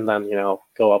in, and then,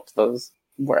 go up to those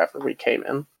wherever we came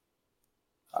in.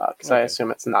 Because I Okay.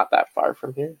 assume it's not that far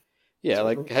from here. Yeah, So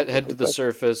like head to the quick.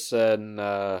 surface and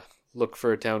look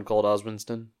for a town called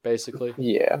Osmondston, basically.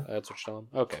 Yeah. That's what you're telling.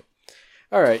 Okay.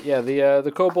 All right. Yeah,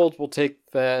 the kobold will take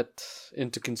that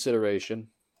into consideration.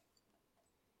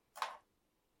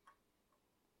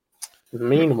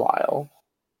 Meanwhile,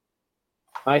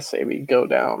 I say we go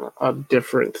down a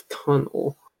different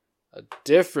tunnel. A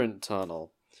different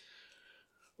tunnel.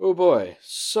 Oh boy.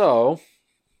 So,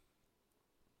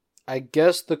 I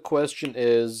guess the question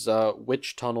is,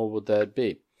 which tunnel would that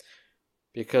be?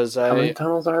 Because How many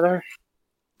tunnels are there?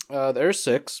 there's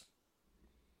 6.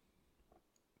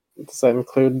 Does that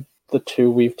include the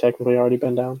 2 we've technically already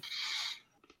been down?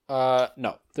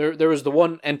 No. There was the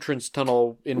one entrance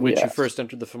tunnel in which you Yes. first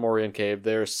entered the Fomorian cave.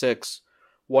 There are 6,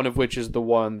 one of which is the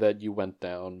one that you went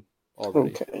down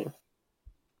already. Okay.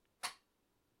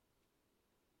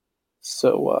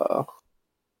 So,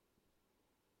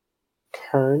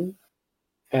 Kern,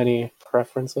 any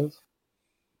preferences?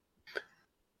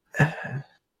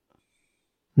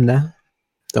 Nah.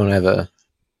 Don't have a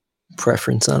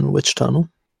preference on which tunnel.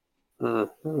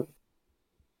 Mm-hmm.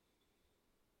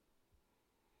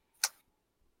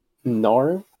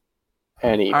 Nor,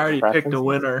 any I already preferences? picked a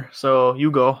winner, so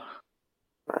you go.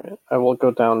 Alright, I will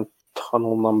go down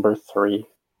tunnel number 3,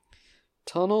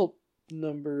 Tunnel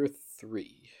number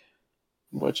 3.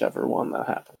 whichever one that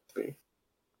happens to be.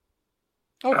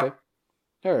 Okay.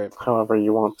 All right. However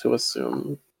you want to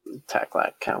assume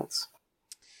Taclac counts.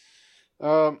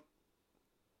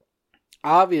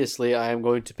 Obviously, I am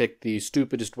going to pick the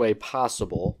stupidest way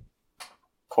possible.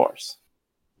 Of course.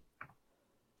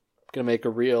 Gonna make a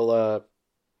real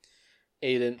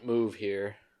 8-int move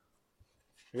here.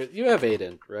 You have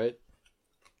 8-int, right?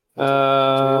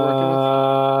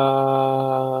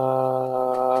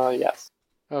 Yes.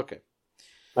 Okay.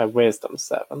 My wisdom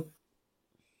 7.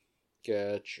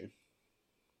 Gotcha.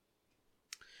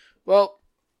 Well,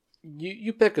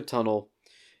 you pick a tunnel.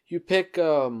 You pick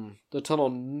the tunnel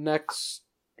next,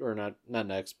 or not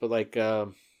next, but like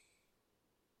 2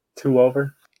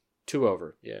 over. 2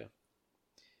 over, yeah.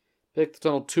 Pick the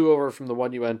tunnel 2 over from the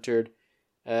one you entered,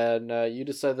 and you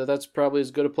decide that that's probably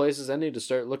as good a place as any to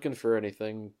start looking for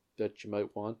anything that you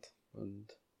might want,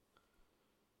 and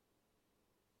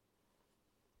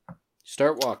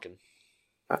start walking.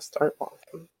 I start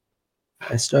walking.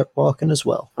 I start walking as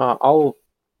well.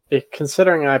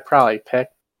 Considering I probably pick,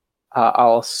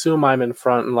 I'll assume I'm in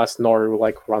front unless Noru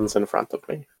runs in front of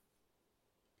me.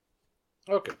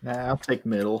 Okay. Nah, I'll take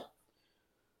middle.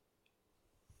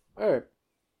 All right.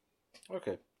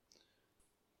 Okay.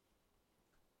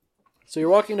 So you're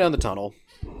walking down the tunnel,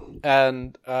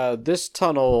 and this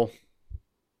tunnel...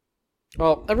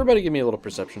 Well, everybody give me a little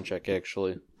perception check,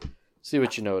 actually. See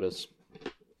what you notice.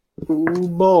 Ooh,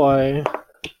 boy.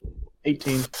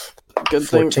 18. Good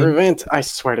thing 14. for Vint. I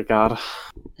swear to God.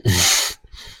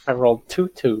 I rolled 2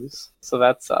 2s, so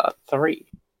that's 3.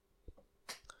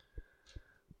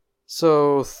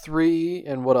 So 3,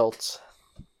 and what else?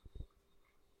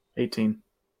 18.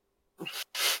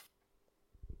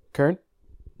 Kern?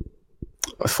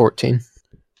 14.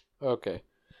 Okay.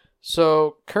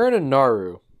 So, Kern and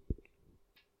Naru,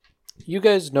 you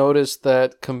guys noticed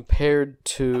that compared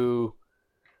to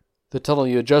the tunnel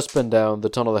you had just been down, the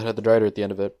tunnel that had the Drider at the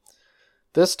end of it,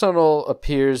 this tunnel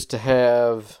appears to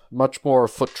have much more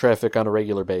foot traffic on a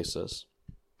regular basis.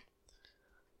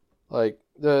 Like,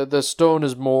 The stone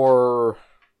is more,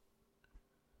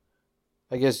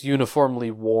 I guess, uniformly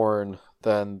worn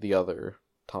than the other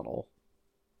tunnel.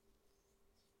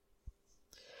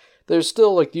 There's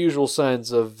still like the usual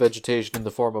signs of vegetation in the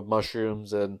form of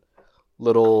mushrooms and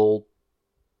little,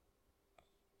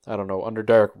 I don't know,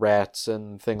 underdark rats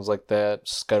and things like that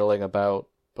scuttling about,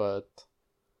 but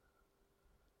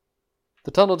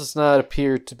the tunnel does not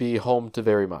appear to be home to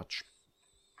very much.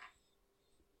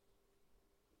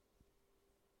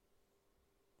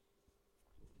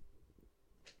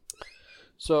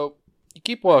 So, you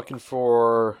keep walking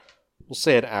for, we'll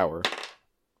say, an hour.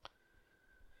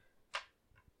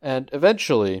 And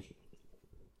eventually,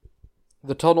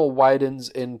 the tunnel widens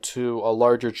into a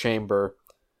larger chamber.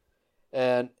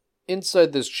 And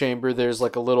inside this chamber, there's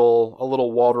like a little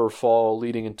waterfall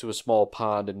leading into a small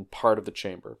pond in part of the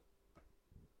chamber.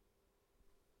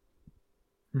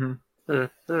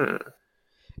 Mm-hmm.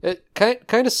 It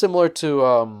kind of similar to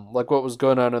like what was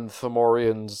going on in the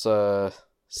Fomorian's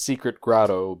secret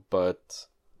grotto, but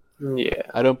Yeah.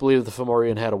 I don't believe the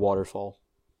Fomorian had a waterfall.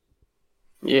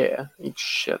 Yeah. Eat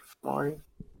shit, Mario.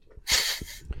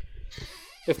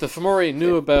 If the Fomorian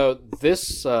knew about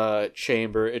this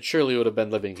chamber, it surely would have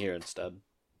been living here instead.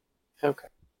 Okay.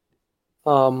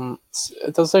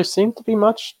 Does there seem to be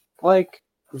much, like,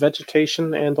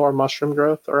 vegetation and or mushroom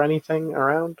growth or anything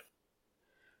around?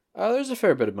 There's a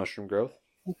fair bit of mushroom growth.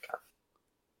 Okay.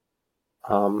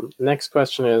 Next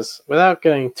question is, without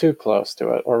getting too close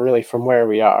to it, or really from where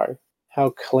we are, how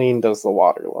clean does the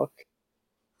water look?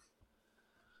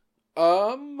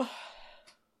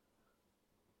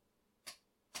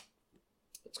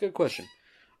 That's a good question.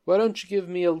 Why don't you give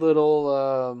me a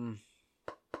little,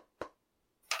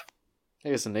 I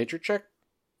guess a nature check?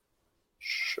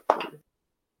 Sure.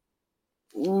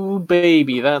 Ooh,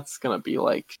 baby, that's gonna be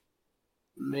like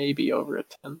maybe over a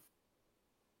 10.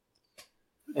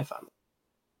 If I'm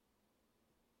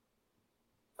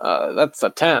that's a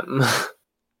 10.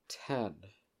 10.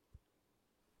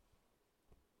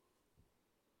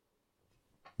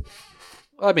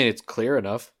 I mean, it's clear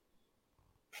enough.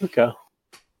 Okay.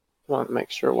 Want to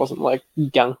make sure it wasn't like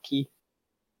gunky.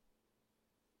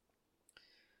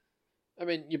 I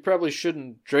mean, you probably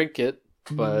shouldn't drink it,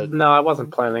 but No, I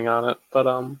wasn't planning on it,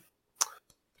 but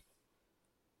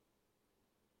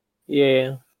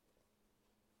yeah.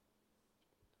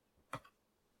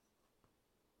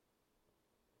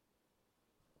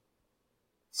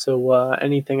 So,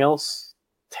 anything else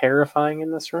terrifying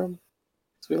in this room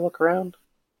as we look around?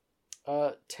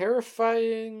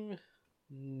 terrifying?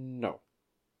 No.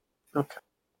 Okay.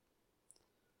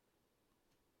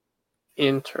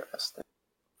 Interesting.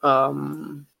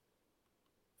 I'll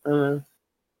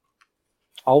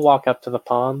walk up to the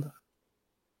pond.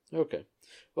 Okay.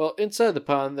 Well, inside the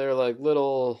pond, there are like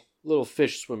little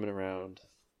fish swimming around.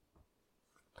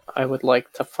 I would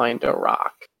like to find a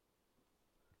rock.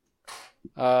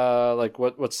 Like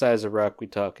what size of rock we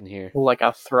talking here? Like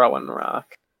a throwing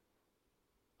rock.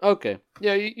 Okay.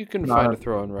 Yeah, you can find a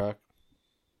throwing rock.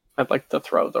 I'd like to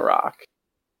throw the rock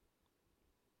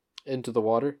Into the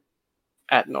water?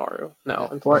 at Noru. No,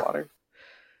 into What? the water.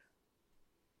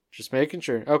 Just making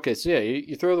sure. Okay, so yeah,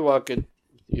 you throw the rock,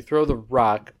 you throw the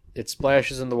rock, it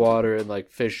splashes in the water, and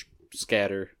like fish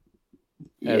scatter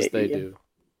as they do.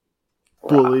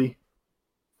 Bully.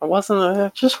 I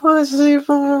just want to see if,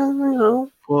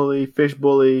 Bully. Fish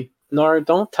bully. Noru,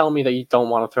 don't tell me that you don't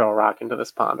want to throw a rock into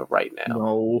this pond right now.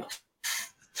 No.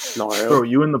 Noru. Throw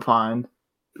you in the pond.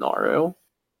 Noru.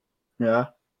 Yeah.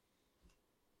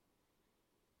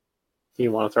 Do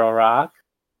you want to throw a rock?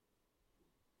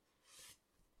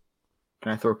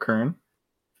 Can I throw Kern?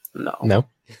 No. No,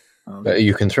 Okay. but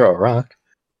you can throw a rock.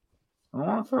 I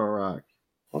want to throw a rock.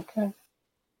 Okay.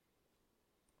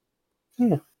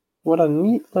 Yeah. What a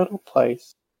neat little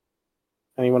place.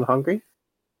 Anyone hungry?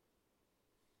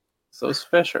 So those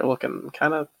fish are looking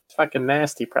kind of fucking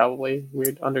nasty, probably.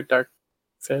 Weird underdark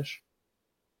fish.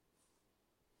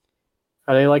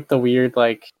 Are they like the weird,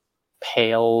 like,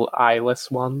 pale,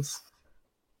 eyeless ones?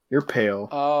 You're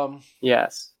pale.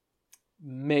 Yes.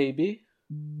 Maybe.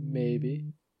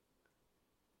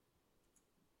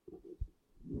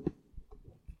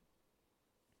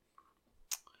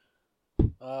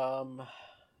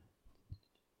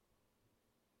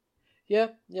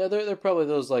 Yeah, they're probably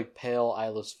those like pale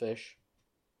eyeless fish.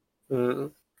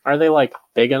 Mm. Are they, like,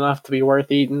 big enough to be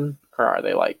worth eating? Or are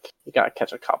they, like, you gotta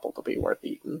catch a couple to be worth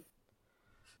eating?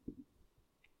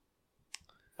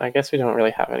 I guess we don't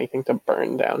really have anything to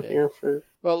burn down here for...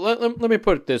 Well, let me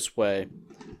put it this way.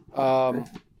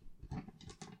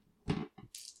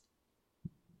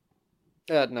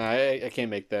 No, I can't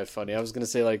make that funny. I was gonna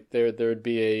say like there would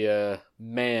be a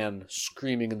man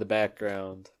screaming in the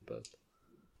background, but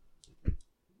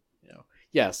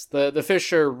yes, the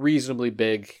fish are reasonably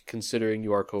big considering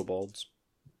you are kobolds.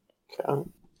 Okay.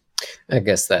 I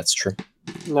guess that's true.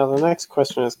 Now the next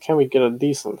question is, can we get a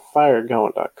decent fire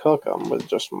going to cook them with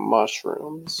just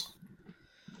mushrooms?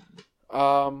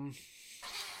 I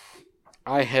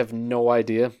have no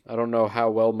idea. I don't know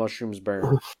how well mushrooms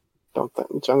burn. Don't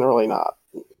think, generally not.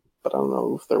 But I don't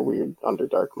know if they're weird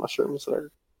Underdark mushrooms that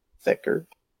are thicker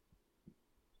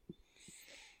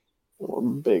or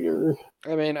bigger.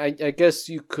 I mean, I guess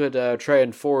you could try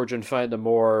and forage and find a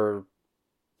more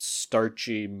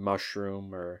starchy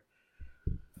mushroom or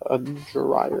A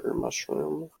drier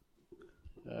mushroom.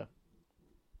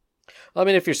 I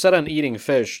mean, if you're set on eating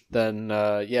fish, then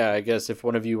yeah, I guess if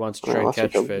one of you wants to try and That's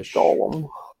catch like a fish, golem.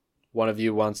 one of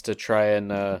you wants to try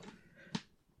and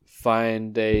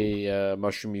find a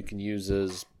mushroom you can use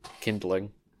as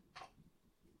kindling.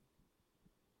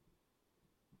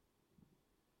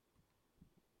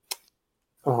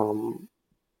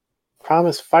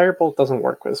 Promise Firebolt doesn't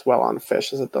work as well on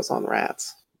fish as it does on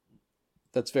rats.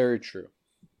 That's very true.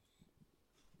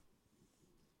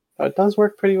 But it does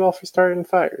work pretty well for starting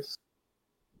fires.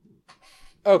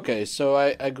 Okay, so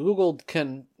I googled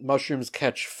can mushrooms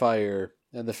catch fire,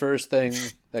 and the first thing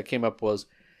that came up was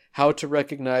how to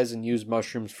recognize and use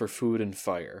mushrooms for food and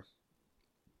fire.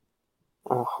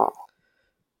 Uh-huh.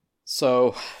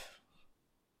 So,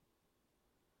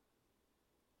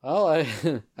 well,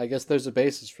 I guess there's a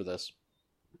basis for this.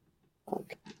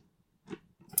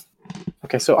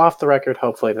 Okay, so off the record,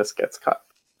 hopefully this gets cut.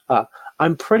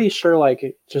 I'm pretty sure,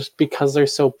 like, just because they're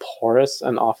so porous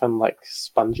and often, like,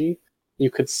 spongy,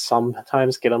 you could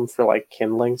sometimes get them for, like,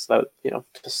 kindling so that, you know,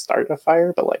 to start a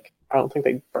fire, but, like, I don't think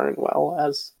they burn well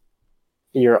as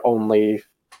your only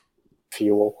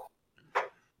fuel.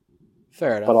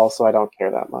 Fair enough. But also, I don't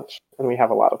care that much. And we have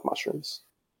a lot of mushrooms.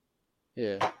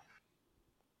 Yeah.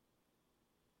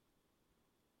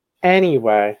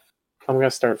 Anyway, I'm going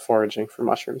to start foraging for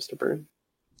mushrooms to burn.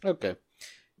 Okay.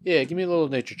 Yeah, give me a little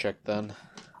nature check then.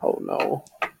 Oh no.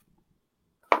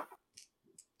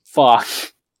 Fuck.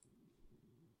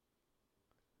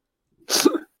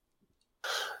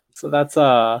 So that's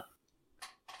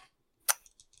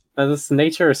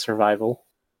nature or survival?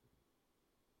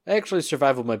 Actually,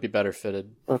 survival might be better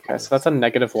fitted. Okay, so that's a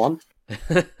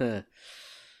 -1.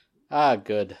 Ah,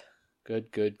 good.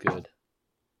 Good.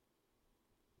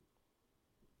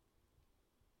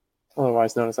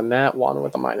 Otherwise known as a -1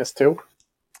 with a -2.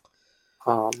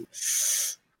 I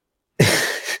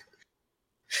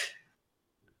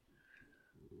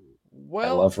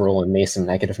Well, love rolling me some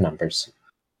negative numbers.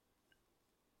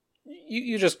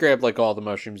 you just grab like all the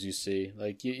mushrooms you see.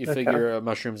 Like you Okay. figure a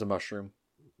mushroom's a mushroom.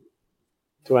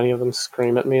 Do any of them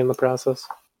scream at me in the process?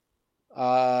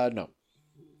 No.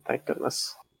 Thank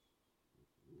goodness.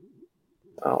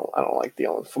 I don't like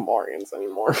dealing with Fomorians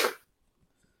anymore.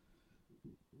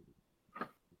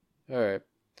 All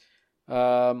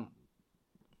right.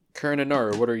 Kern and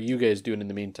Nora, what are you guys doing in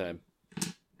the meantime?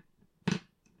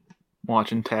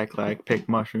 Watching Taklak pick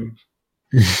mushrooms.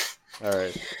 All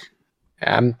right.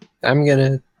 I'm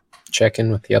gonna check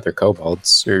in with the other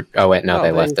kobolds. Or they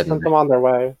They left, sent didn't them on their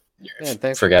way. Man,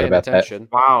 thanks Forgot for paying about that. attention.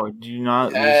 Wow, do you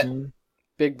not listen?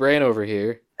 Big brain over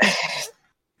here.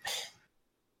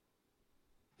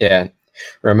 Yeah,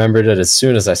 remembered it as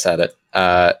soon as I said it.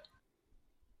 I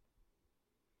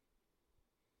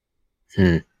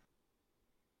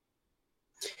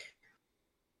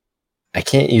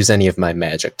can't use any of my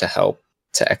magic to help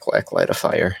Taklak light a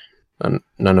fire.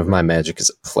 None of my magic is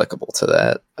applicable to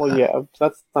that. Well, yeah,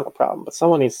 that's not a problem. But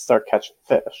someone needs to start catching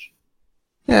fish.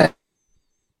 Yeah.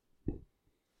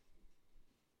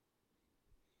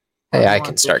 Hey, I Come on,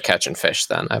 can start fish. catching fish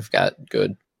then. I've got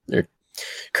good.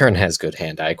 Kern has good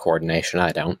hand-eye coordination.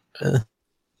 I don't.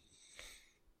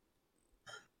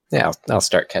 Yeah, I'll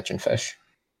start catching fish.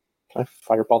 Can I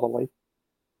fireball the lake?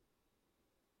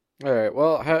 All right.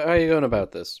 Well, how are you going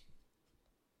about this?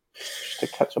 Just to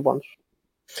catch a bunch.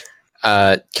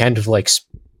 Kind of like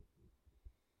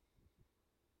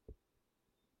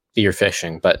spear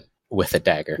fishing, but with a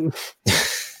dagger.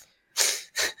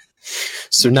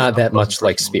 So not that much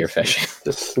like spear fishing.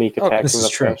 Just sneak Okay, attacking this is the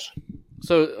true. fish.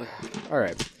 So, all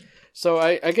right. So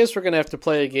I guess we're gonna have to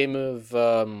play a game of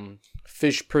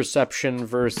fish perception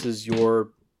versus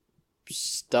your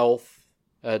stealth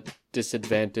at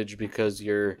disadvantage because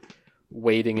you're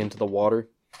wading into the water.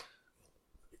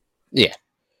 Yeah.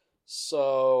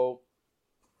 So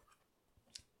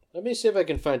let me see if I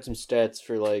can find some stats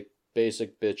for like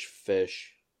basic bitch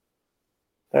fish.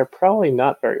 They're probably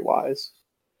not very wise.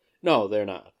 No, they're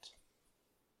not.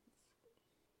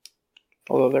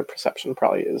 Although their perception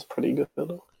probably is pretty good.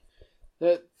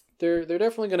 They're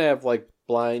definitely gonna have like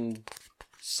blind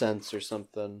sense or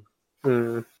something.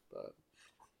 Hmm. But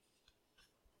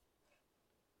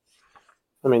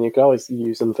I mean, you could always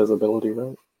use invisibility,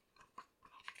 right?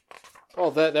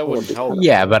 well, that wouldn't help.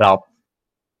 Yeah, but I'll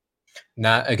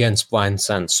not against blind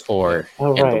sense or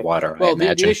Oh, in the right. water. I Well, the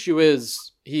imagine. issue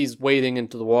is he's wading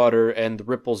into the water, and the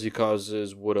ripples he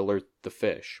causes would alert the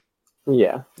fish.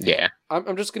 Yeah. Yeah.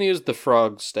 I'm just gonna use the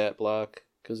frog stat block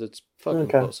because it's fucking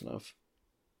Okay. close enough.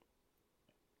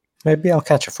 Maybe I'll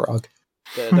catch a frog.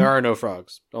 There are no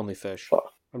frogs, only fish.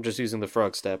 Fuck. I'm just using the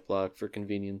frog stat block for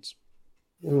convenience.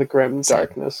 In the grim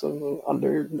darkness of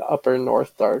upper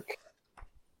north dark.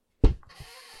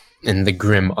 In the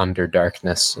grim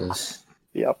underdarkness of...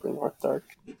 The upper north dark.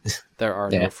 There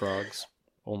are Yeah. no frogs,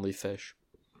 only fish.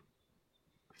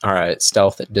 All right,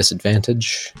 stealth at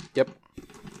disadvantage. Yep.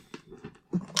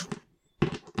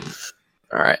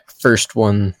 All right, first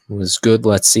one was good.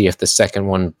 Let's see if the second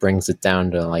one brings it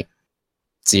down to like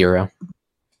 0.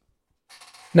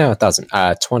 No, it doesn't.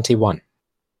 21.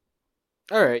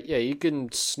 All right, yeah, you can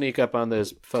sneak up on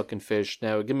this fucking fish.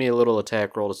 Now, give me a little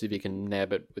attack roll to see if you can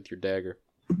nab it with your dagger.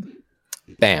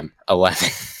 Bam, 11.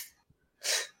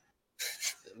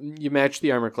 You match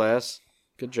the armor class.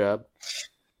 Good job.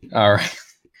 All right.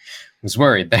 Was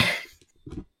worried there.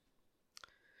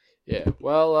 Yeah,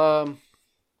 well,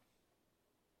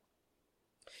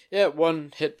 yeah,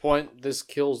 1 hit point. This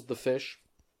kills the fish.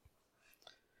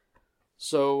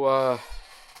 So,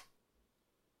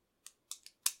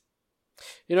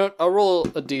 you know what? I'll roll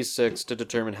a d6 to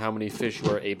determine how many fish you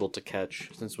are able to catch,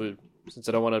 since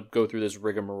I don't want to go through this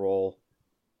rigmarole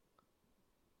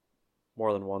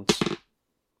more than once.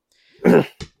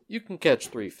 You can catch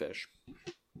 3 fish.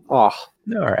 Oh,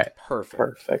 All right. Perfect.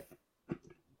 perfect.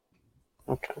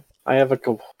 Okay. I have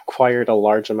acquired a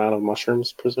large amount of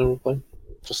mushrooms, presumably.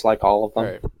 Just like all of them. All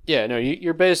right. Yeah, no,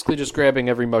 you're basically just grabbing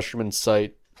every mushroom in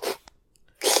sight.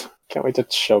 Can't wait to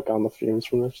choke on the fumes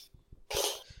from this.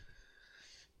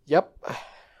 Yep.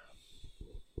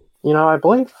 You know, I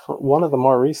believe one of the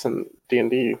more recent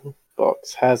D&D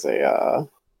books has a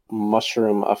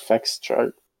mushroom effects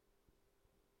chart.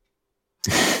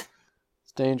 It's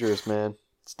dangerous, man.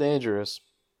 It's dangerous.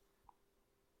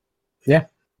 Yeah.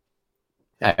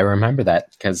 I remember that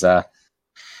because I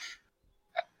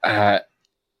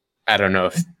don't know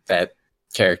if that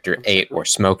character ate or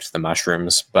smoked the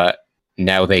mushrooms, but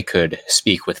now they could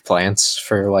speak with plants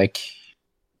for like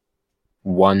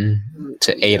 1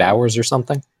 to 8 hours or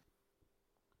something.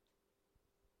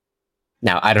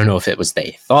 Now, I don't know if it was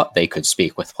they thought they could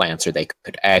speak with plants or they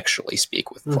could actually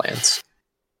speak with plants.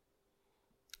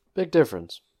 Big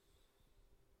difference.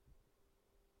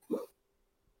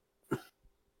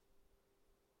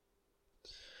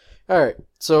 Alright,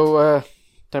 so,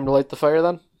 time to light the fire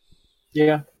then?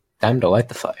 Yeah. Time to light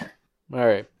the fire.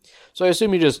 Alright. So I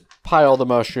assume you just pile the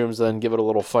mushrooms, then give it a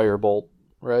little firebolt,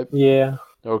 right? Yeah.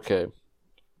 Okay.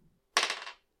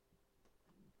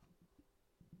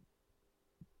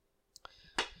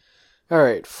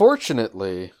 Alright,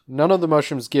 fortunately, none of the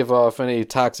mushrooms give off any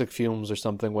toxic fumes or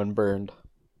something when burned.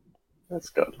 That's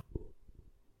good.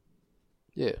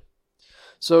 Yeah.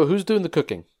 So who's doing the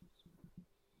cooking?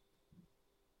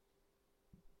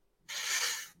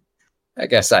 I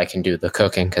guess I can do the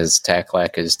cooking because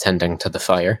Taklak is tending to the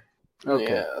fire. Okay.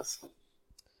 Yes.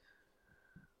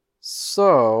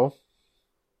 So,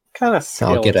 Kind of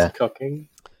skill get is a- cooking.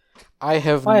 I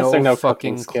have Why is there no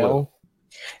fucking cooking clue. skill?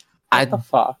 I What the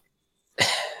fuck?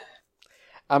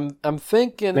 I'm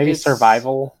thinking Maybe it's,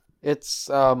 survival It's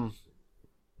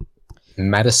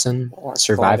medicine, or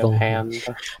survival. sleight of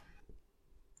hand.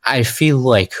 I feel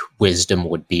like wisdom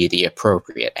would be the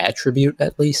appropriate attribute,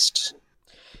 at least.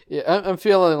 yeah, I'm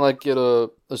feeling like a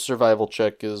survival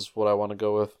check is what I want to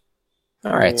go with.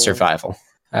 All right, Yeah. survival.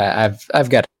 I've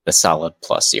got a solid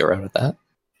 +0 with that.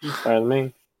 Better than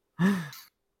me.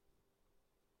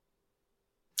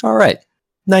 All right,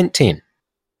 19.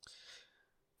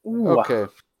 Ooh. Okay. I'm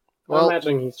Well,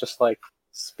 imagining he's just like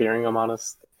spearing him on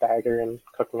his dagger and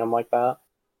cooking him like that.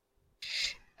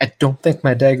 I don't think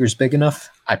my dagger's big enough.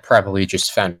 I probably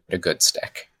just found a good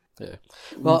stick.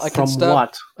 Well, I can From stop-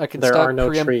 what? I can There stop are no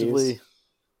preemptively. trees.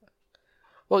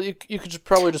 Well, you could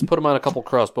probably just put them on a couple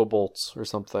crossbow bolts or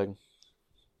something.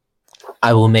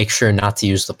 I will make sure not to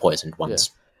use the poisoned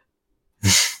ones.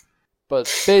 But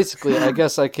basically, I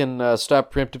guess I can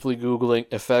stop preemptively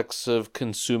Googling effects of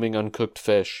consuming uncooked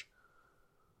fish.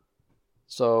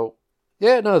 So,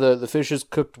 yeah, no, the fish is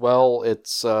cooked well.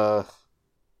 It's not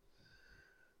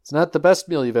the best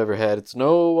meal you've ever had. It's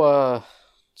no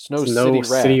It's no, It's no city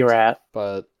rat, city rat.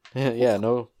 but yeah,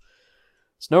 no,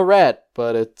 it's no rat,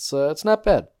 but it's not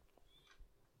bad.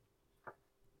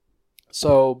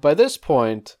 So by this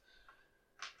point,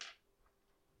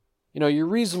 you're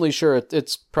reasonably sure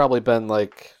it's probably been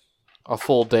like a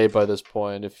full day by this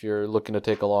point if you're looking to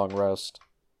take a long rest.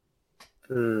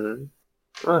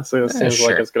 Honestly, this seems like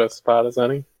sure. as good a spot as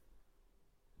any.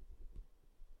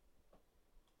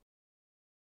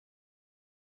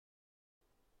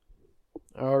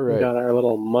 All We right. got our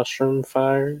little mushroom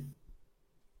fire.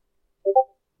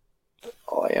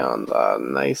 Lay on the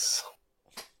nice,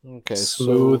 Okay,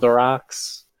 smooth so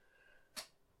rocks.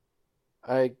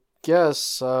 I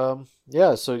guess,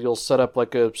 yeah, so you'll set up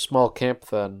like a small camp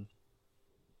then.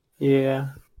 Yeah.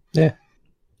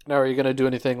 Now, are you going to do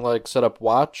anything like set up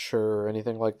watch or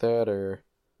anything like that, or?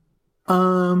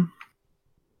 I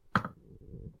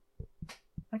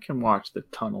can watch the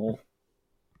tunnel.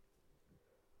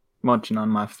 Munching on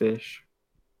my fish.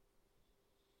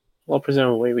 Well,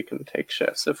 presumably we can take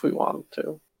shifts if we want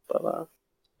to. But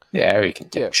Yeah, we can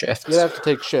take Yeah, shifts. you'd have to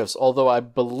take shifts, although I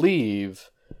believe,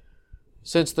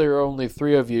 since there are only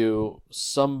 3 of you,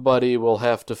 somebody will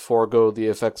have to forego the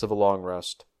effects of a long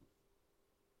rest.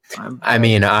 I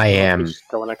mean, I am. just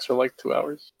go an extra like 2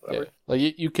 hours. Whatever. Yeah.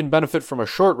 Like, you can benefit from a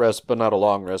short rest, but not a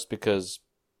long rest, because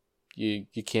you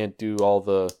can't do all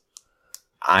the...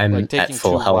 I'm like at taking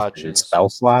full 2 health watches. and spell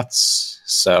slots,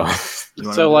 so You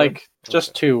wanna So, do like, it?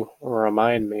 just to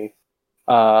remind me,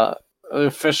 the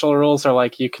official rules are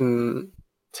like you can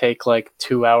take like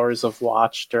 2 hours of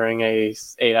watch during a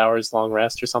 8 hours long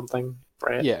rest or something,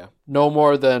 right? Yeah, no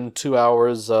more than 2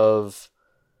 hours of,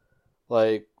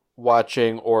 like,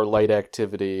 watching or light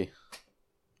activity.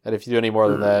 And if you do any more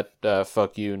than that,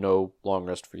 fuck you, no long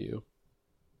rest for you.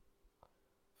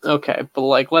 Okay, but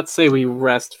like, let's say we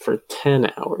rest for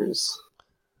 10 hours.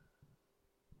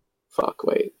 Fuck,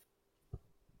 wait.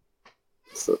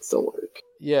 So it still work.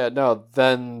 Yeah, no,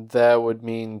 then that would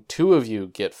mean 2 of you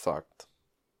get fucked.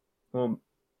 Well,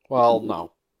 Well,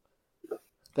 no.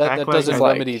 That Back doesn't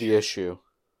like- remedy the issue.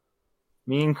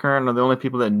 me and Kern are the only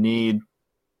people that need.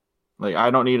 Like, I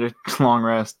don't need a long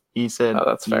rest. He said Oh,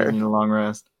 that's he fair. doesn't need a long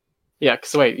rest. Yeah,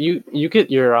 because wait, you get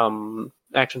your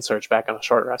action surge back on a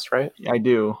short rest, right? I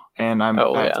do, and I'm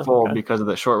Oh, at yeah, full okay. because of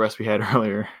the short rest we had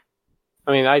earlier.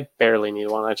 I mean, I barely need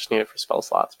one. I just need it for spell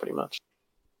slots, pretty much.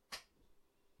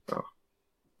 Oh.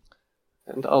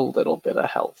 And a little bit of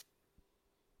health.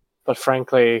 But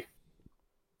frankly,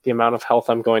 the amount of health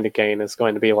I'm going to gain is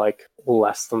going to be like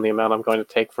less than the amount I'm going to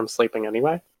take from sleeping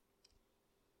anyway.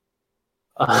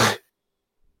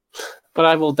 But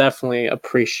I will definitely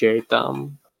appreciate a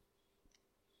long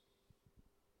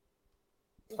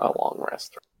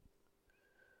rest.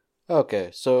 Okay,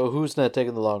 so who's not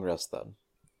taking the long rest then?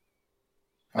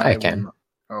 I can.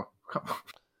 Oh, come on.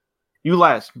 You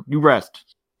last. You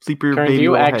rest. Sleep your Kern, baby do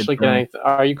you little actually head, get Kern. anything?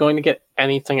 Are you going to get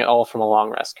anything at all from a long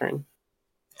rest, Kern?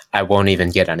 I won't even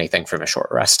get anything from a short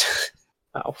rest.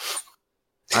 Oh.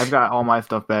 I've got all my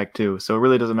stuff back too, so it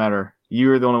really doesn't matter.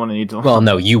 You're the only one that needs to. Well,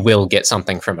 no, you will get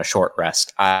something from a short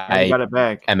rest. I I got it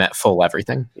back. am at full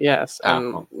everything. Yes,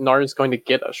 and Oh. Nar's going to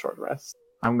get a short rest.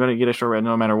 I'm gonna get a short rest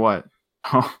no matter what.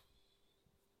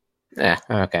 Yeah,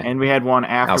 okay. And we had one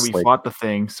after I'll we sleep. fought the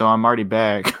thing, so I'm already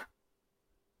back.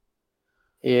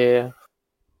 Yeah.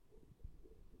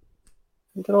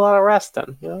 You did a lot of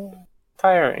resting,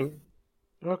 Tiring.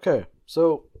 Okay,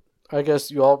 so I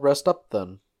guess you all rest up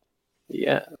then.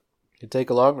 Yeah. You take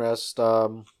a long rest.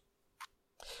 We'll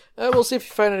see if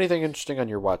you find anything interesting on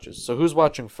your watches. So who's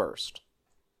watching first?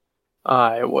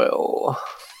 I will.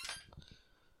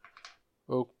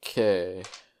 Okay.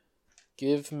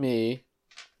 Give me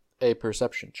a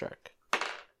perception check.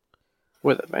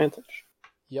 With advantage.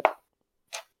 Yep.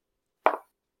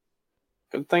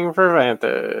 Good thing for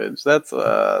advantage. That's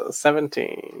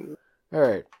 17.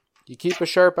 Alright. You keep a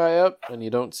sharp eye out, and you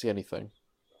don't see anything.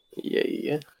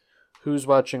 Yeah. Who's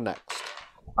watching next?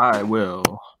 I will.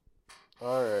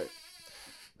 Alright.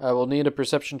 I will need a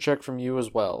perception check from you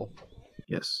as well.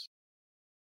 Yes.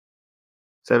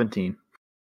 17.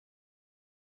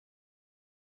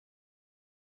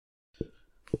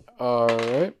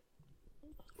 Alright. You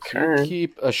Kern.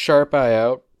 keep a sharp eye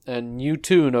out, and you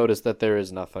too notice that there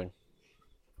is nothing.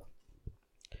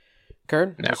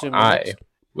 Kern, Now assume you're I next.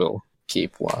 will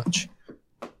keep watch.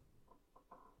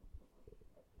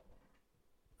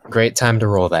 Great time to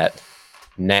roll that.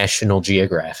 National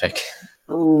Geographic.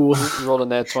 Ooh. You rolled a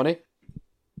nat 20?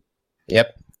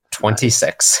 Yep,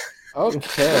 26.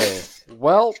 Okay.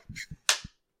 Well,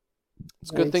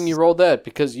 it's a good thing you rolled that,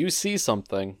 because you see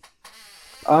something.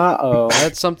 Uh-oh.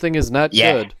 That something is not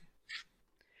Yeah. good.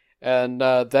 And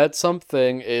that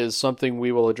something is something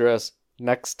we will address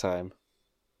next time.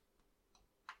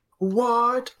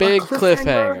 What? Big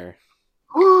cliffhanger.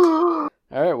 All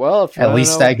right, well, if you At wanna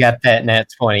least know... I got that nat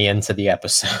 20 into the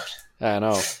episode. I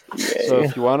know. Yay. So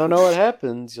if you want to know what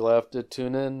happens, you'll have to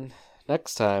tune in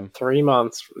next time. 3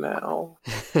 months from now.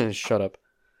 Shut up.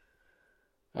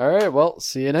 All right, well,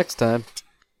 see you next time.